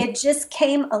 Right. It just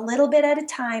came a little bit at a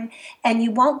time, and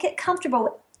you won't get comfortable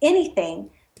with anything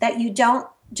that you don't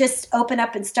just open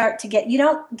up and start to get. You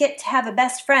don't get to have a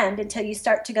best friend until you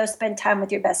start to go spend time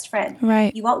with your best friend.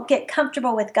 Right. You won't get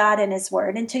comfortable with God and His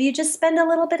Word until you just spend a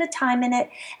little bit of time in it.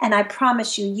 And I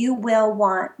promise you, you will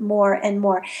want more and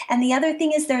more. And the other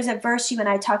thing is, there's a verse you and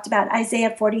I talked about,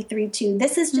 Isaiah 43:2.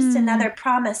 This is just another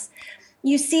promise.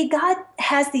 You see, God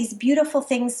has these beautiful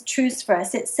things, truths for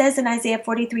us. It says in Isaiah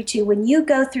 43:2, when you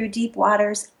go through deep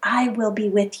waters, I will be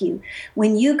with you.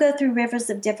 When you go through rivers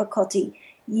of difficulty,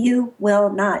 you will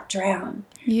not drown.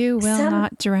 You will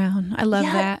not drown. I love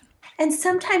that. And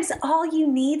sometimes all you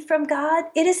need from God,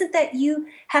 it isn't that you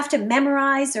have to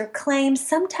memorize or claim.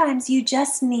 Sometimes you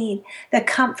just need the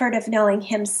comfort of knowing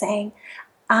Him saying,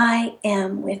 I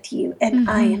am with you and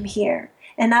I am here.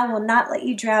 And I will not let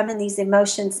you drown in these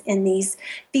emotions, in these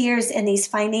fears, in these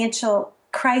financial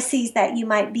crises that you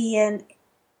might be in.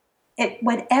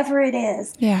 Whatever it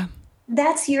is. Yeah.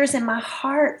 That's yours in my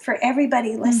heart for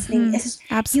everybody listening.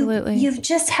 Absolutely. You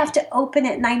just have to open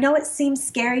it. And I know it seems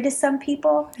scary to some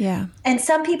people. Yeah. And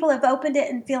some people have opened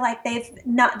it and feel like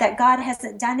that God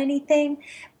hasn't done anything.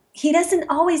 He doesn't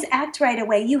always act right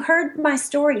away. You heard my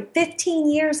story. 15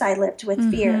 years I lived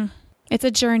with fear. It's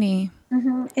a journey.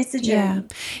 It's a journey.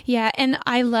 Yeah. And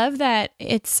I love that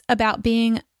it's about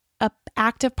being an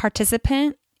active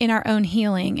participant in our own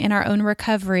healing, in our own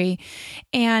recovery.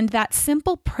 And that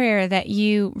simple prayer that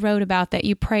you wrote about, that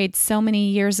you prayed so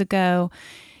many years ago,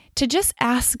 to just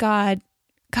ask God,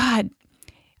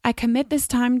 I commit this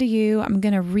time to you. I'm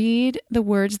going to read the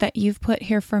words that you've put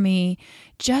here for me.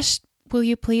 Just will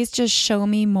you please just show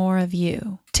me more of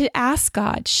you? To ask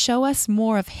God, show us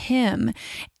more of him,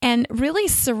 and really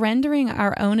surrendering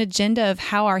our own agenda of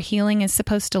how our healing is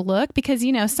supposed to look. Because,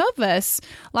 some of us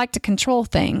like to control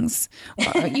things.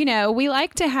 We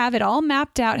like to have it all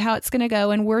mapped out how it's going to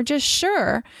go. And we're just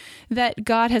sure that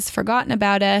God has forgotten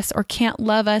about us or can't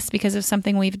love us because of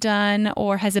something we've done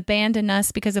or has abandoned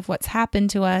us because of what's happened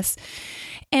to us.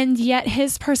 And yet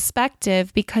his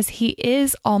perspective, because he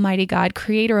is Almighty God,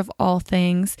 creator of all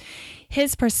things,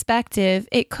 his perspective,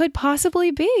 it could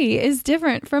possibly be, is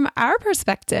different from our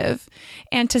perspective.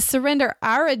 And to surrender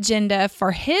our agenda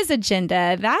for his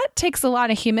agenda, that takes a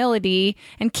lot of humility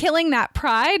and killing that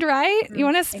pride, right? You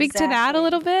want to speak to that a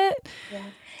little bit? Yeah.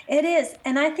 It is.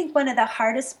 And I think one of the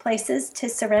hardest places to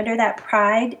surrender that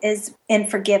pride is in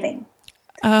forgiving.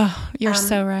 Oh, you're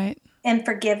so right. In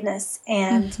forgiveness.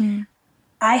 And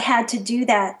I had to do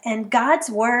that. And God's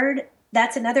word,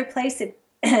 that's another place.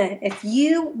 If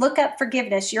you look up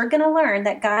forgiveness, you're going to learn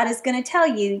that God is going to tell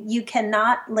you, you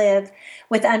cannot live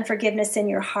with unforgiveness in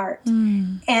your heart.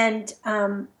 And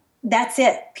that's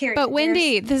it, period. But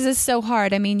Wendy, this is so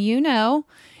hard. I mean,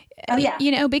 Oh,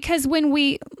 yeah. Because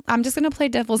I'm just going to play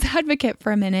devil's advocate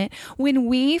for a minute. When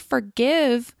we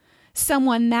forgive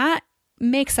someone, that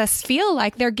makes us feel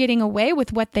like they're getting away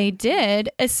with what they did,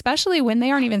 especially when they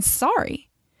aren't even sorry.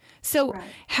 So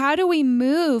how do we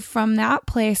move from that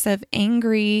place of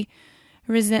angry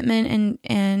resentment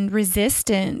and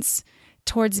resistance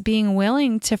towards being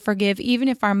willing to forgive, even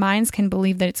if our minds can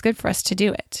believe that it's good for us to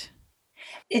do it?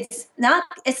 It's not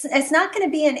going to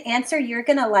be an answer you're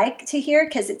going to like to hear,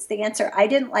 because it's the answer I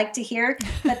didn't like to hear.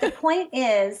 But the point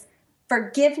is,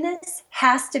 forgiveness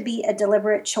has to be a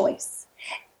deliberate choice.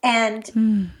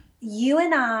 And you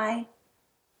and I,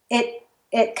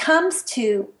 it comes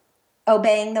to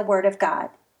obeying the word of God.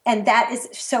 And that is,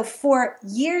 so for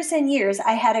years and years,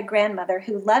 I had a grandmother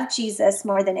who loved Jesus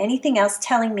more than anything else,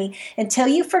 telling me, until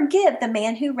you forgive the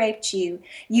man who raped you,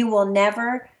 you will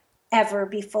never, ever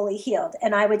be fully healed.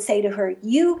 And I would say to her,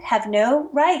 you have no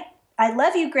right. I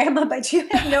love you, Grandma, but you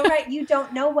have no right. You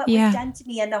don't know what was done to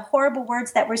me, and the horrible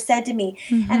words that were said to me,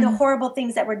 and the horrible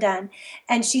things that were done.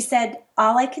 And she said,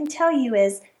 all I can tell you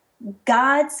is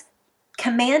God's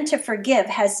command to forgive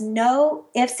has no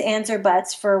ifs, ands, or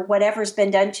buts for whatever's been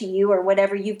done to you or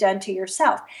whatever you've done to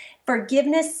yourself.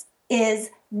 Forgiveness is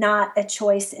not a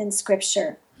choice in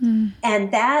Scripture.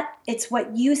 And that, it's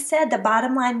what you said, the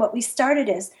bottom line, what we started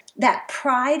is that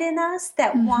pride in us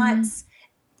that wants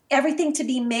everything to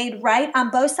be made right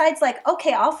on both sides. Like,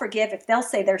 okay, I'll forgive if they'll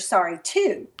say they're sorry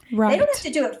too. Right. They don't have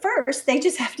to do it first. They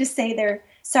just have to say they're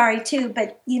sorry too.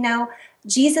 But,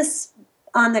 Jesus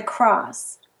on the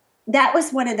cross, that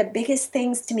was one of the biggest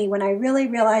things to me when I really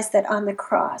realized that on the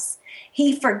cross,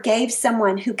 he forgave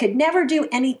someone who could never do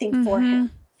anything for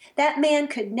him. That man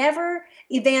could never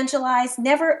evangelize,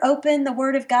 never open the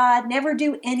word of God, never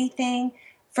do anything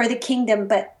for the kingdom.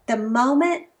 But the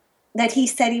moment that he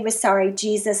said he was sorry,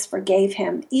 Jesus forgave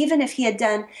him. Even if he had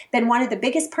been one of the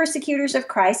biggest persecutors of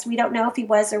Christ, we don't know if he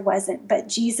was or wasn't, but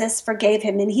Jesus forgave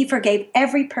him, and he forgave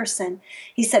every person.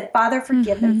 He said, Father,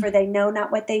 forgive them, for they know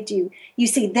not what they do. You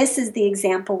see, this is the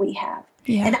example we have.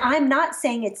 Yeah. And I'm not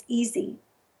saying it's easy,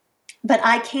 but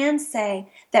I can say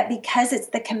that because it's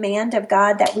the command of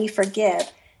God that we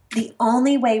forgive, the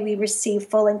only way we receive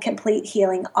full and complete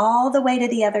healing all the way to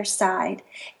the other side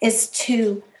is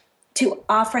to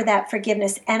offer that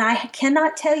forgiveness. And I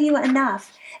cannot tell you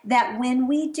enough that when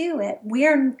we do it,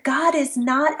 God is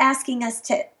not asking us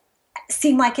to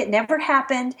seem like it never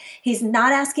happened. He's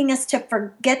not asking us to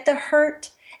forget the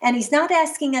hurt. And he's not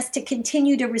asking us to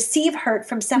continue to receive hurt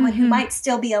from someone who might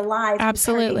still be alive.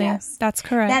 Absolutely. That's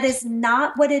correct. That is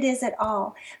not what it is at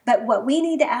all. But what we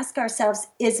need to ask ourselves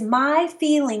is, my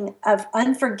feeling of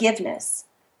unforgiveness,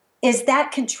 is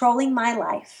that controlling my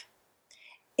life?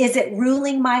 Is it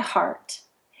ruling my heart?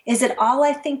 Is it all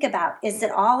I think about? Is it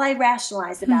all I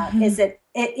rationalize about? Is it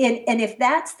and if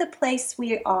that's the place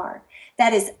we are,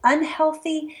 that is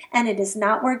unhealthy, and it is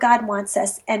not where God wants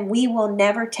us, and we will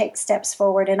never take steps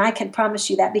forward. And I can promise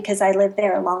you that, because I lived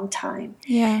there a long time.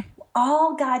 Yeah.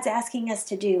 All God's asking us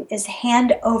to do is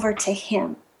hand over to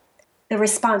him the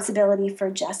responsibility for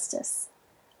justice.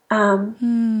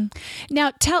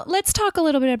 Now, let's talk a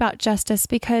little bit about justice,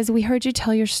 because we heard you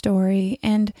tell your story.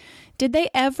 And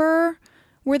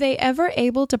were they ever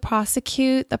able to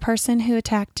prosecute the person who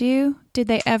attacked you? Did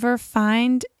they ever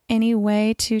find any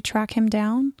way to track him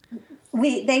down?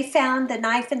 They found the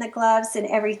knife and the gloves and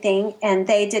everything, and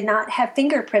they did not have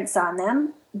fingerprints on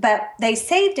them, but they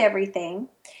saved everything.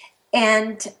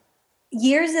 And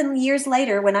years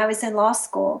later, when I was in law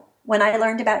school, when I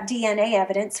learned about DNA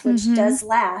evidence, which does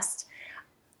last,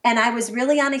 And I was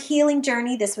really on a healing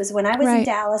journey. This was when I was in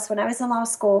Dallas, when I was in law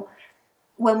school.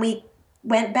 When we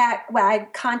went back, I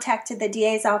contacted the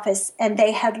DA's office, and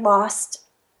they had lost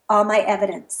all my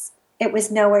evidence. It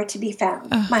was nowhere to be found.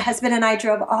 My husband and I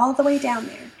drove all the way down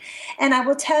there. And I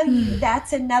will tell you,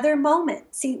 that's another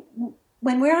moment. See,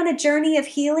 when we're on a journey of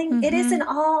healing, it isn't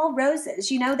all roses.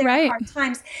 There are hard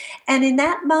times. And in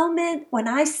that moment, when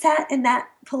I sat in that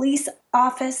police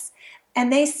office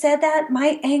and they said that,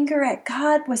 my anger at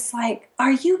God was like,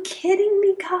 are you kidding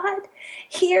me, God?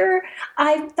 Here,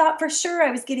 I thought for sure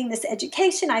I was getting this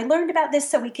education. I learned about this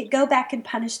so we could go back and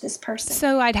punish this person.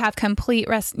 So I'd have complete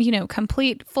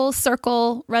full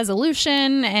circle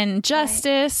resolution and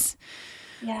justice.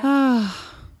 Right. Yeah.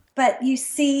 But you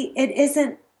see,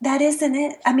 that isn't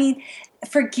it. I mean,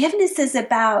 forgiveness is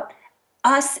about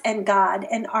us and God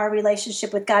and our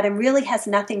relationship with God, and really has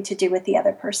nothing to do with the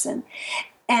other person.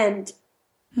 And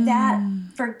that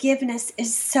forgiveness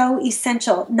is so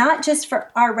essential, not just for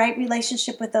our right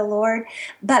relationship with the Lord,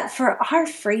 but for our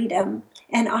freedom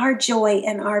and our joy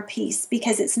and our peace,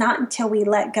 because it's not until we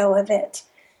let go of it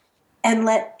and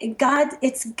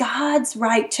it's God's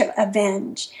right to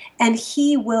avenge, and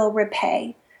He will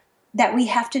repay, that we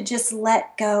have to just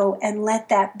let go and let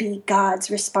that be God's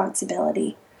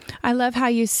responsibility. I love how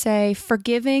you say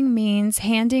forgiving means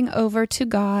handing over to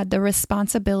God the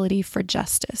responsibility for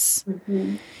justice.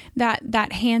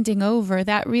 That handing over,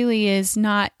 that really is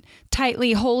not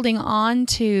tightly holding on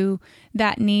to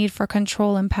that need for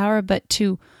control and power, but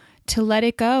to let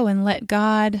it go and let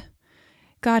God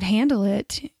handle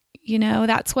it.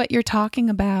 That's what you're talking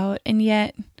about. And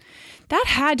yet that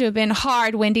had to have been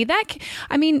hard, Wendy.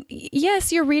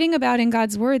 Yes, you're reading about in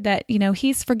God's word that,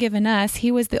 He's forgiven us.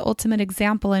 He was the ultimate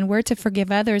example, and we're to forgive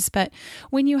others. But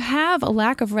when you have a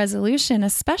lack of resolution,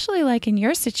 especially like in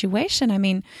your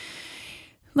situation,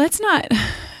 let's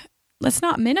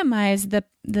not minimize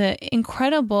the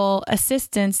incredible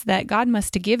assistance that God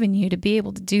must have given you to be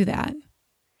able to do that.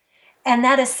 And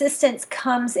that assistance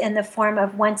comes in the form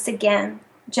of, once again,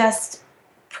 just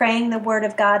praying the word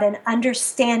of God and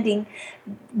understanding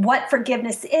what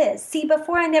forgiveness is. See,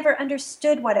 before I never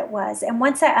understood what it was. And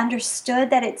once I understood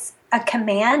that it's a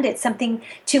command, it's something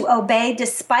to obey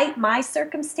despite my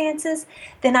circumstances,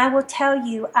 then I will tell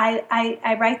you,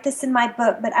 I write this in my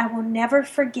book, but I will never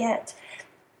forget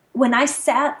when I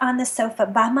sat on the sofa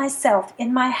by myself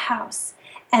in my house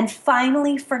and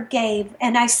finally forgave,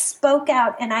 and I spoke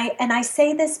out, and I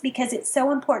say this because it's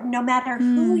so important, no matter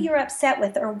who you're upset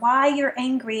with or why you're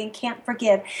angry and can't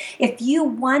forgive, if you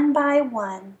one by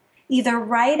one either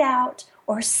write out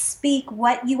or speak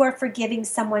what you are forgiving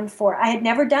someone for. I had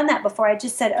never done that before. I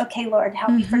just said, okay, Lord,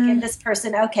 help me forgive this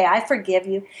person. Okay, I forgive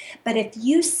you. But if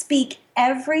you speak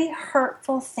every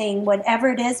hurtful thing, whatever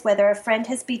it is, whether a friend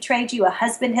has betrayed you, a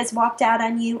husband has walked out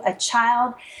on you, a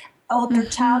older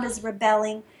child is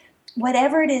rebelling,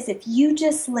 whatever it is, if you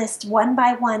just list one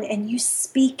by one and you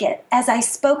speak it, as I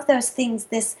spoke those things,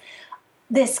 this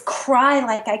cry,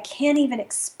 like I can't even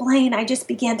explain, I just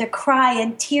began to cry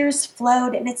and tears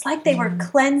flowed, and it's like they were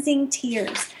cleansing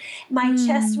tears. My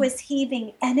chest was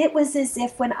heaving, and it was as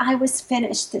if when I was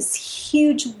finished, this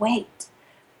huge weight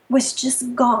was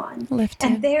just gone. Lifted.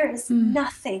 And there is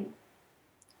nothing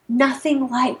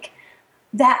like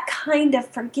that kind of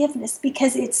forgiveness,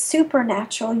 because it's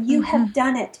supernatural. You have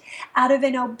done it out of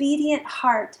an obedient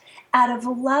heart, out of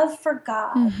love for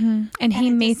God. And He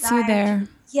meets you there.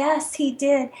 Yes, He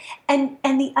did. And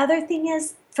the other thing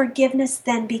is, forgiveness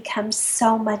then becomes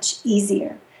so much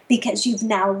easier because you've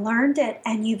now learned it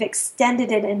and you've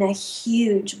extended it in a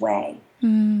huge way.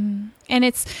 And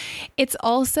it's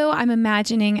also, I'm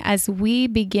imagining, as we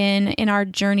begin in our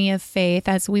journey of faith,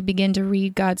 as we begin to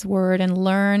read God's word and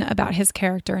learn about His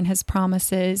character and His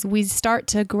promises, we start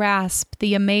to grasp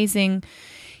the amazing,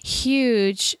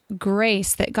 huge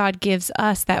grace that God gives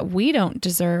us that we don't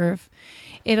deserve.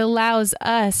 It allows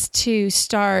us to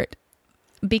start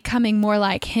becoming more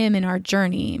like Him in our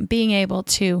journey, being able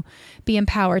to be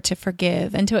empowered to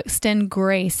forgive and to extend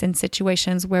grace in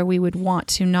situations where we would want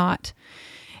to not.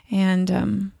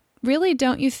 And really,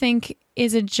 don't you think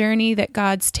is a journey that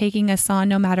God's taking us on,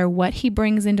 no matter what He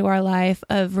brings into our life,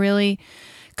 of really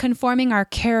conforming our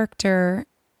character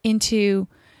into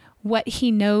what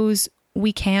He knows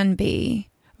we can be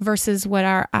versus what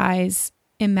our eyes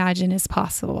imagine is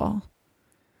possible?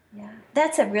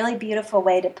 That's a really beautiful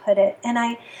way to put it. And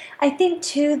I think,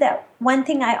 too, that one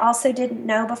thing I also didn't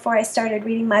know before I started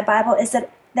reading my Bible is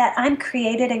that I'm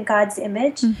created in God's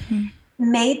image,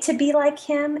 made to be like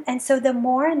Him. And so the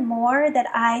more and more that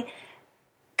I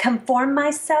conform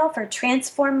myself or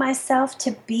transform myself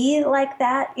to be like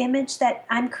that image that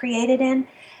I'm created in,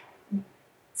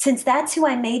 since that's who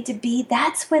I'm made to be,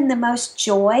 that's when the most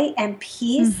joy and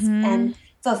peace and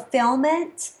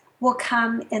fulfillment will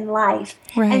come in life.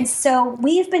 Right. And so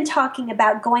we've been talking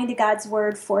about going to God's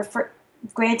Word for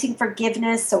granting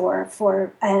forgiveness or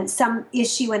for some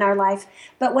issue in our life.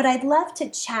 But what I'd love to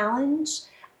challenge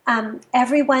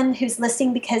everyone who's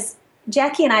listening, because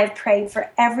Jackie and I have prayed for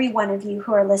every one of you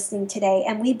who are listening today,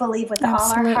 and we believe with all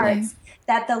our hearts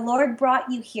that the Lord brought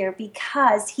you here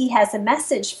because He has a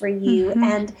message for you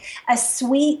and a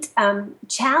sweet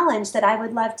challenge that I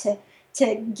would love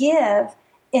to give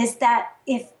is that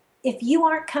if you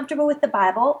aren't comfortable with the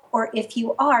Bible, or if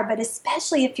you are, but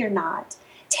especially if you're not,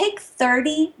 take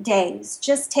 30 days.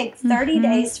 Just take 30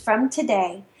 days from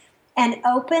today and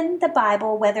open the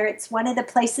Bible, whether it's one of the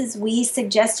places we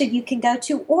suggested you can go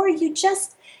to, or you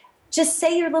just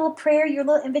say your little prayer, your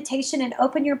little invitation, and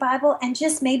open your Bible and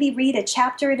just maybe read a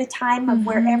chapter at a time of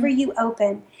wherever you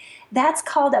open. That's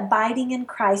called abiding in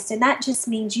Christ, and that just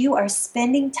means you are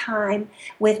spending time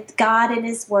with God and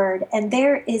His Word, and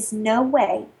there is no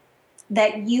way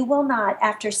that you will not,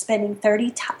 after spending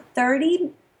 30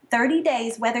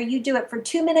 days, whether you do it for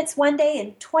 2 minutes one day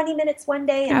and 20 minutes one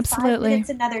day and 5 minutes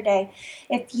another day,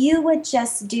 if you would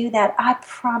just do that, I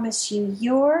promise you,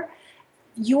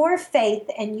 your faith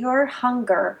and your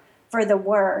hunger for the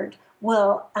Word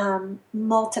will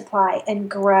multiply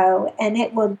and grow, and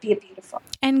it will be beautiful.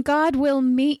 And God will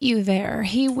meet you there.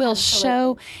 He will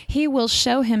show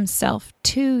Himself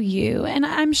to you. And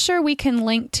I'm sure we can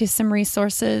link to some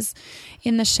resources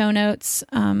in the show notes,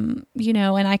 and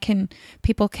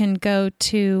people can go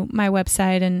to my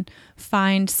website and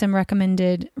find some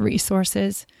recommended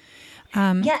resources.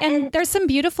 And there's some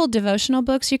beautiful devotional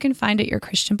books you can find at your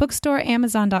Christian bookstore.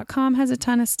 Amazon.com has a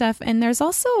ton of stuff. And there's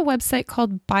also a website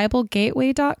called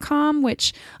BibleGateway.com,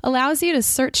 which allows you to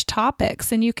search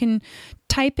topics. And you can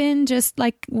type in, just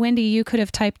like Wendy, you could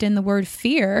have typed in the word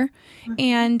fear,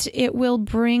 and it will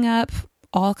bring up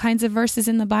all kinds of verses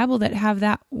in the Bible that have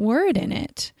that word in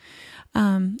it.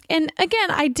 And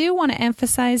again, I do want to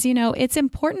emphasize, it's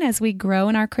important as we grow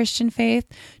in our Christian faith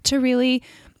to really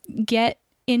get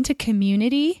into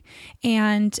community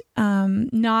and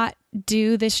not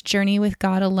do this journey with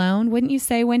God alone, wouldn't you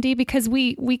say, Wendy? Because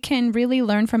we can really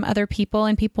learn from other people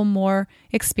and people more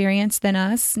experienced than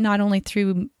us, not only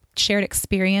through shared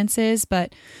experiences,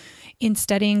 but in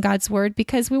studying God's Word,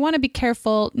 because we want to be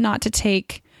careful not to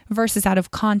take verses out of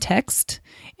context.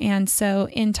 And so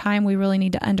in time, we really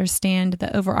need to understand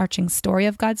the overarching story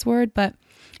of God's Word. But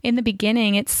in the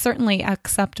beginning, it's certainly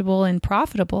acceptable and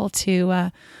profitable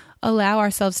to allow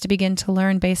ourselves to begin to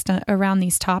learn based on around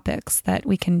these topics that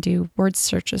we can do word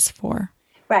searches for.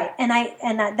 Right. And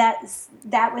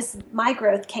that was my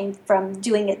growth came from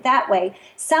doing it that way.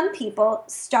 Some people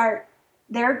start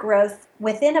their growth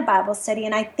within a Bible study,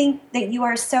 and I think that you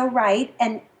are so right.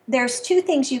 And there's two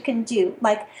things you can do.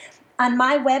 Like on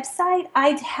my website,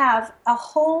 I have a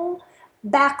whole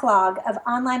backlog of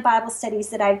online Bible studies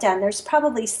that I've done. There's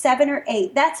probably 7 or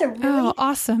 8. That's a really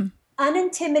awesome,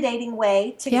 unintimidating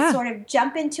way to sort of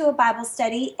jump into a Bible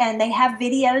study, and they have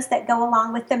videos that go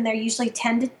along with them. They're usually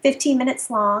 10 to 15 minutes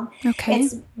long. Okay.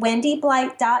 It's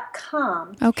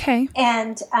wendyblight.com. Okay.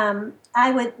 And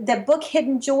the book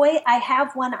Hidden Joy, I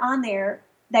have one on there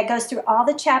that goes through all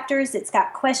the chapters. It's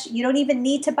got questions. You don't even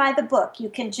need to buy the book. You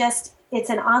can it's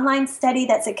an online study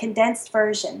that's a condensed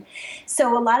version.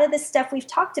 So a lot of the stuff we've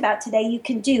talked about today you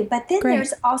can do. But then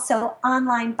there's also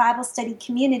online Bible study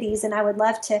communities, and I would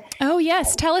love to. Oh,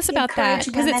 yes. Tell us about that,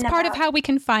 because it's part of how we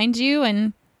can find you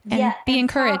and be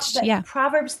encouraged.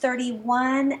 Proverbs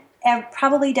 31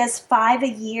 probably does 5 a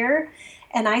year.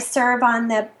 And I serve on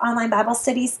the online Bible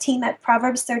studies team at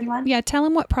Proverbs 31. Yeah, tell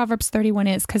them what Proverbs 31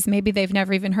 is, because maybe they've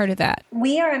never even heard of that.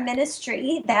 We are a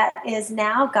ministry that is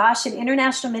now, an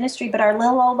international ministry, but our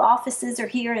little old offices are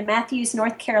here in Matthews,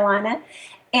 North Carolina.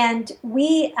 And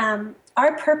we,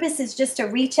 our purpose is just to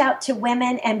reach out to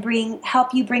women and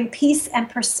help you bring peace and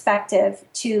perspective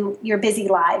to your busy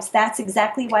lives. That's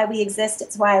exactly why we exist.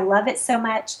 It's why I love it so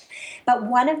much. But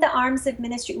one of the arms of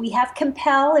ministry, we have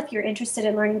Compel if you're interested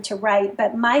in learning to write.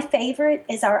 But my favorite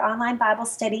is our online Bible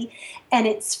study, and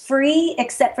it's free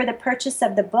except for the purchase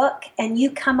of the book. And you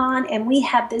come on, and we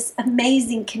have this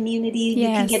amazing community. Yes.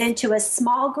 You can get into a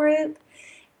small group.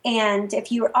 And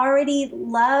if you already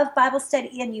love Bible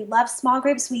study and you love small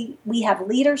groups, we have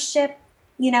leadership,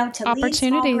 to lead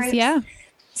small groups. Yeah.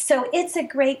 So it's a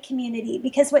great community,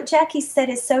 because what Jackie said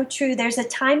is so true. There's a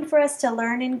time for us to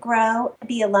learn and grow,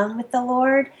 be alone with the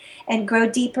Lord and grow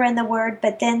deeper in the Word.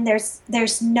 But then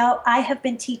I have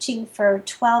been teaching for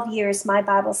 12 years my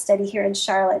Bible study here in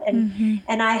Charlotte. And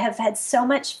I have had so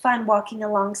much fun walking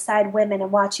alongside women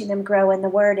and watching them grow in the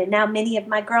Word. And now many of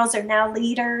my girls are now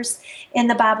leaders in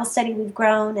the Bible study. We've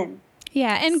grown. And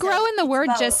grow in the Word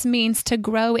just means to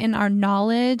grow in our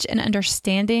knowledge and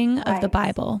understanding of the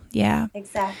Bible. Yeah.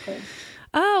 Exactly.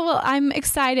 Oh, well, I'm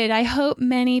excited. I hope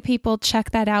many people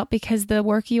check that out, because the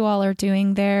work you all are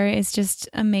doing there is just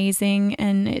amazing,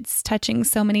 and it's touching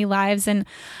so many lives. And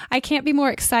I can't be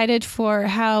more excited for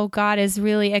how God is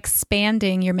really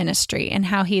expanding your ministry and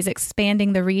how He's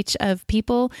expanding the reach of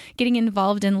people getting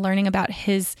involved in learning about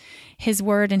His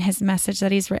Word and His message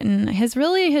that He's written. His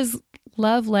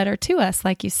love letter to us,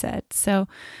 like you said. So,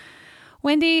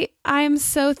 Wendy, I am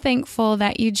so thankful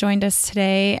that you joined us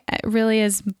today. It really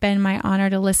has been my honor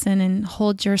to listen and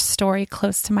hold your story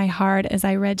close to my heart as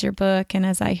I read your book and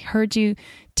as I heard you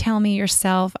tell me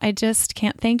yourself. I just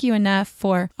can't thank you enough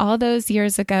for all those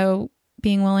years ago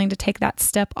being willing to take that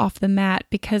step off the mat,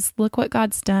 because look what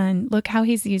God's done. Look how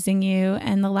He's using you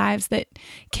and the lives that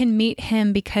can meet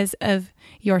Him because of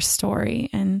your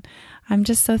story. And I'm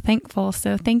just so thankful.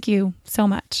 So thank you so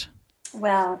much.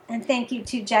 Well, and thank you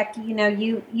too, Jackie. You know,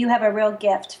 you have a real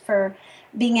gift for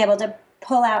being able to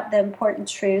pull out the important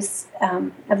truths.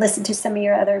 I've listened to some of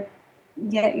your other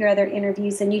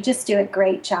interviews, and you just do a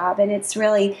great job. And it's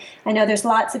really, I know there's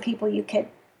lots of people you could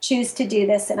choose to do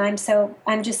this, and I'm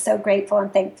just so grateful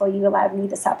and thankful you allowed me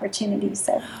this opportunity.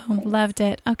 So loved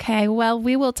it. Okay, well,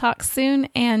 we will talk soon,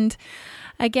 and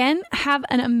again, have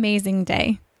an amazing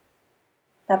day.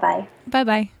 Bye-bye.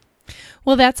 Bye-bye.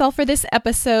 Well, that's all for this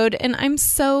episode, and I'm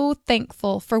so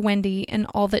thankful for Wendy and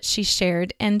all that she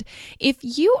shared. And if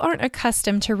you aren't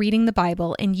accustomed to reading the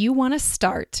Bible and you want to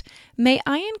start, may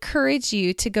I encourage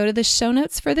you to go to the show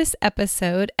notes for this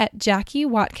episode at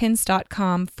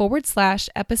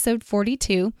JackieWatkins.com/episode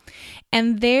 42.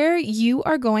 And there you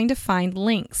are going to find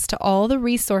links to all the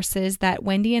resources that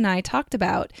Wendy and I talked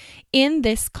about in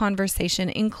this conversation,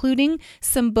 including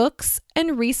some books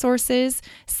and resources,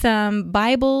 some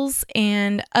Bibles,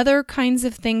 and other kinds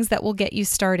of things that will get you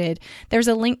started. There's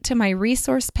a link to my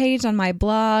resource page on my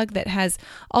blog that has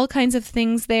all kinds of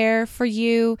things there for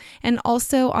you. And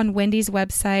also on Wendy's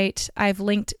website, I've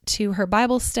linked to her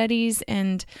Bible studies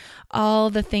and all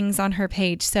the things on her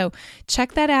page. So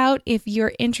check that out if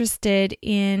you're interested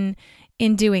in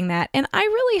doing that. And I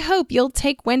really hope you'll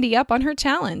take Wendy up on her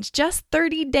challenge, just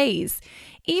 30 days.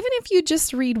 Even if you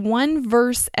just read one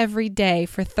verse every day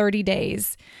for 30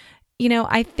 days, you know,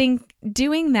 I think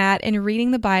doing that and reading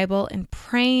the Bible and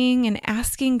praying and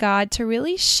asking God to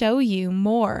really show you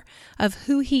more of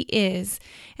who He is.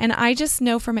 And I just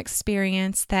know from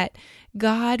experience that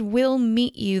God will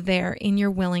meet you there in your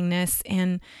willingness,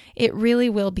 and it really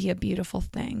will be a beautiful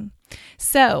thing.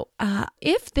 So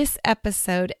if this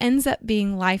episode ends up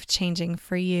being life-changing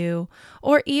for you,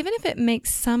 or even if it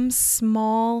makes some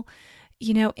small,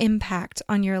 impact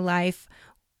on your life,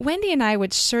 Wendy and I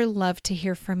would sure love to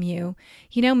hear from you.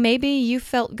 Maybe you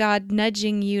felt God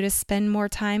nudging you to spend more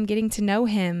time getting to know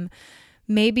Him.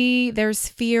 Maybe there's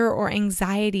fear or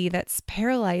anxiety that's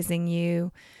paralyzing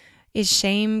you. Is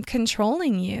shame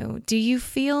controlling you? Do you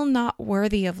feel not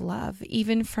worthy of love,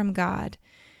 even from God?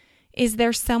 Is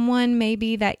there someone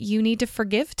maybe that you need to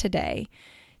forgive today?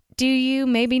 Do you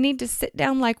maybe need to sit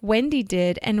down like Wendy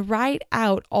did and write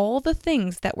out all the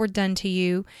things that were done to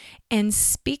you and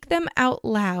speak them out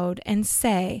loud and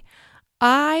say,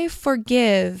 I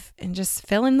forgive, and just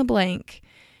fill in the blank,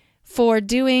 for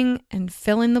doing and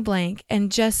fill in the blank,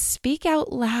 and just speak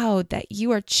out loud that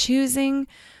you are choosing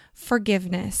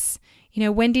forgiveness.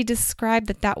 Wendy described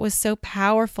that was so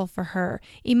powerful for her,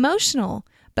 emotional,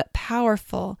 but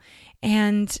powerful.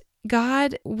 And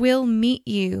God will meet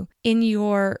you in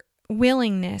your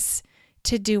willingness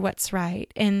to do what's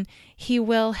right. And He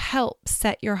will help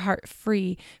set your heart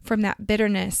free from that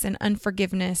bitterness and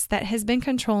unforgiveness that has been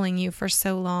controlling you for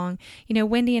so long.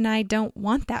 Wendy and I don't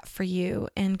want that for you,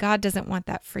 and God doesn't want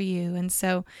that for you. And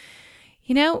so,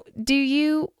 do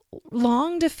you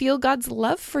long to feel God's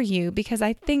love for you? Because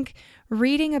I think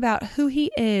reading about who He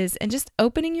is and just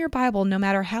opening your Bible, no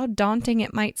matter how daunting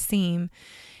it might seem,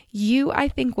 I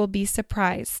think, will be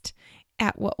surprised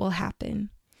at what will happen.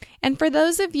 And for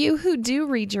those of you who do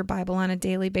read your Bible on a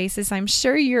daily basis, I'm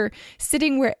sure you're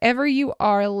sitting wherever you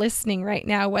are listening right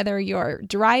now, whether you're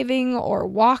driving or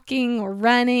walking or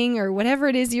running or whatever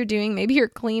it is you're doing. Maybe you're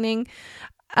cleaning.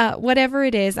 whatever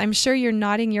it is, I'm sure you're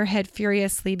nodding your head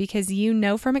furiously because you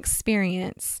know from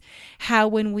experience how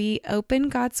when we open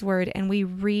God's Word and we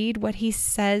read what He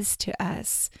says to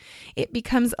us, it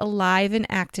becomes alive and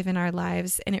active in our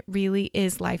lives, and it really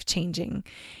is life-changing.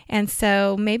 And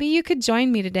so maybe you could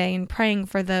join me today in praying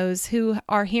for those who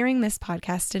are hearing this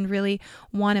podcast and really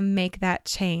want to make that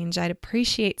change. I'd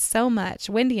appreciate so much,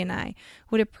 Wendy and I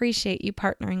would appreciate you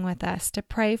partnering with us to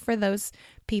pray for those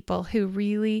people who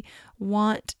really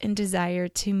want and desire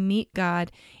to meet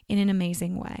God in an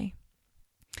amazing way.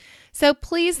 So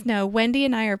please know, Wendy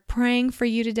and I are praying for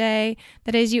you today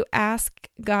that as you ask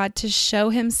God to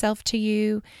show Himself to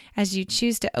you, as you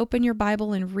choose to open your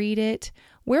Bible and read it,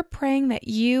 we're praying that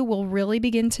you will really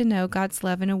begin to know God's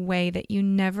love in a way that you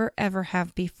never, ever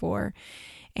have before.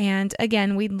 And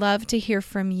again, we'd love to hear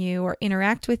from you or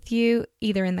interact with you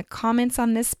either in the comments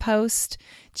on this post,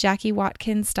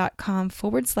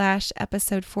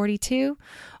 JackieWatkins.com/episode 42,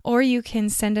 or you can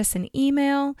send us an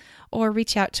email or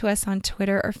reach out to us on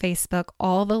Twitter or Facebook.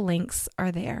 All the links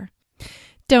are there.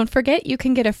 Don't forget, you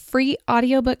can get a free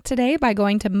audiobook today by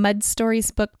going to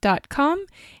mudstoriesbook.com.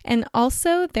 And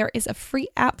also, there is a free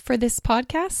app for this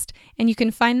podcast, and you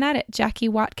can find that at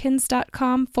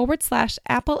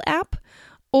JackieWatkins.com/Apple app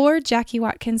or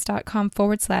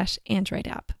JackieWatkins.com/Android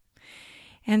app.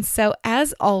 And so,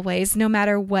 as always, no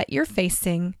matter what you're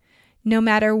facing, no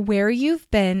matter where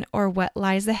you've been or what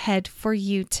lies ahead for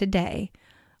you today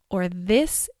or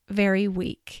this very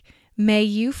week, may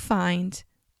you find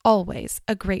always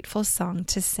a grateful song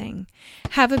to sing.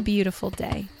 Have a beautiful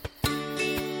day.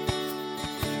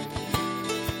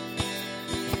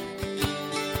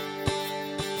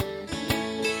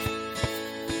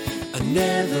 A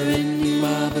never-ending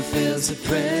mob fails to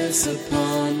press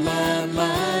upon my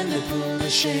mind. They pull the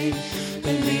shame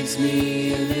that leaves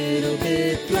me a little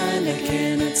bit blind. I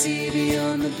cannot see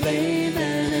beyond the blame,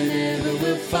 and I never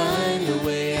will find a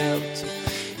way out.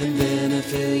 And then I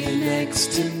feel you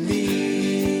next to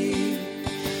me.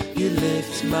 You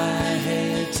lift my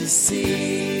head to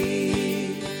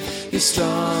see. Your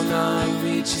strong arm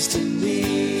reaches to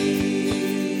me.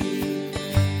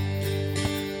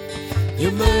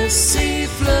 Your mercy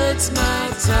floods my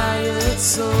tired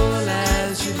soul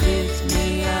as you lift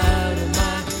me out of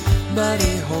my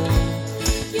muddy hole.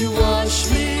 You wash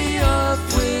me off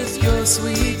with your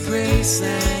sweet grace,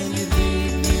 and you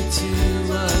lead me to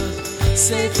a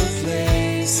safer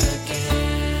place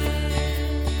again.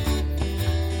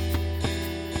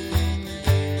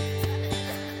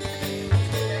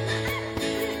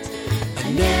 A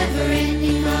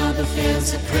never-ending mob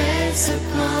fails to press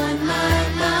upon my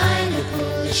mind. To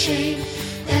pull the shame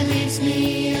that leaves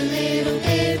me a little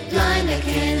bit blind. I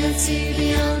cannot see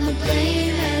beyond the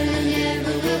blame, and I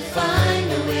never will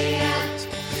find a way out.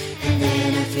 And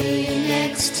then I feel you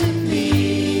next to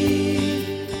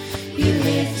me. You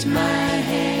lift my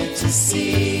head to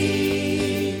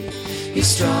see. Your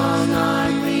strong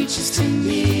arm reaches to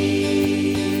me.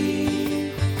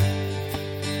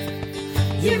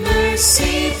 Your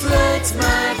mercy floods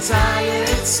my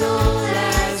tired soul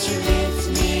as you lift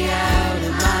me out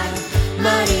of my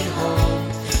muddy hole.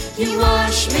 You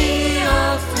wash me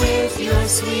off with your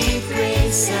sweet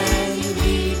grace, and you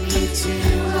lead me to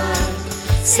a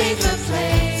safer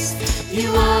place. You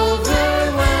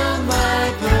overwhelm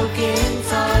my broken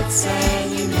thoughts,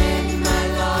 and you mend my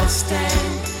lost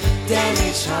and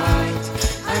damaged heart.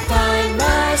 I find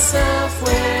myself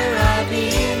where I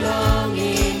belong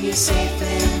in your safe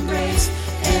embrace.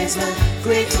 There's a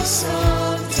grateful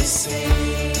song to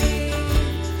sing,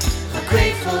 a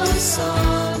grateful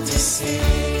song to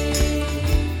sing,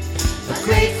 a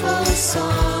grateful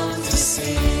song.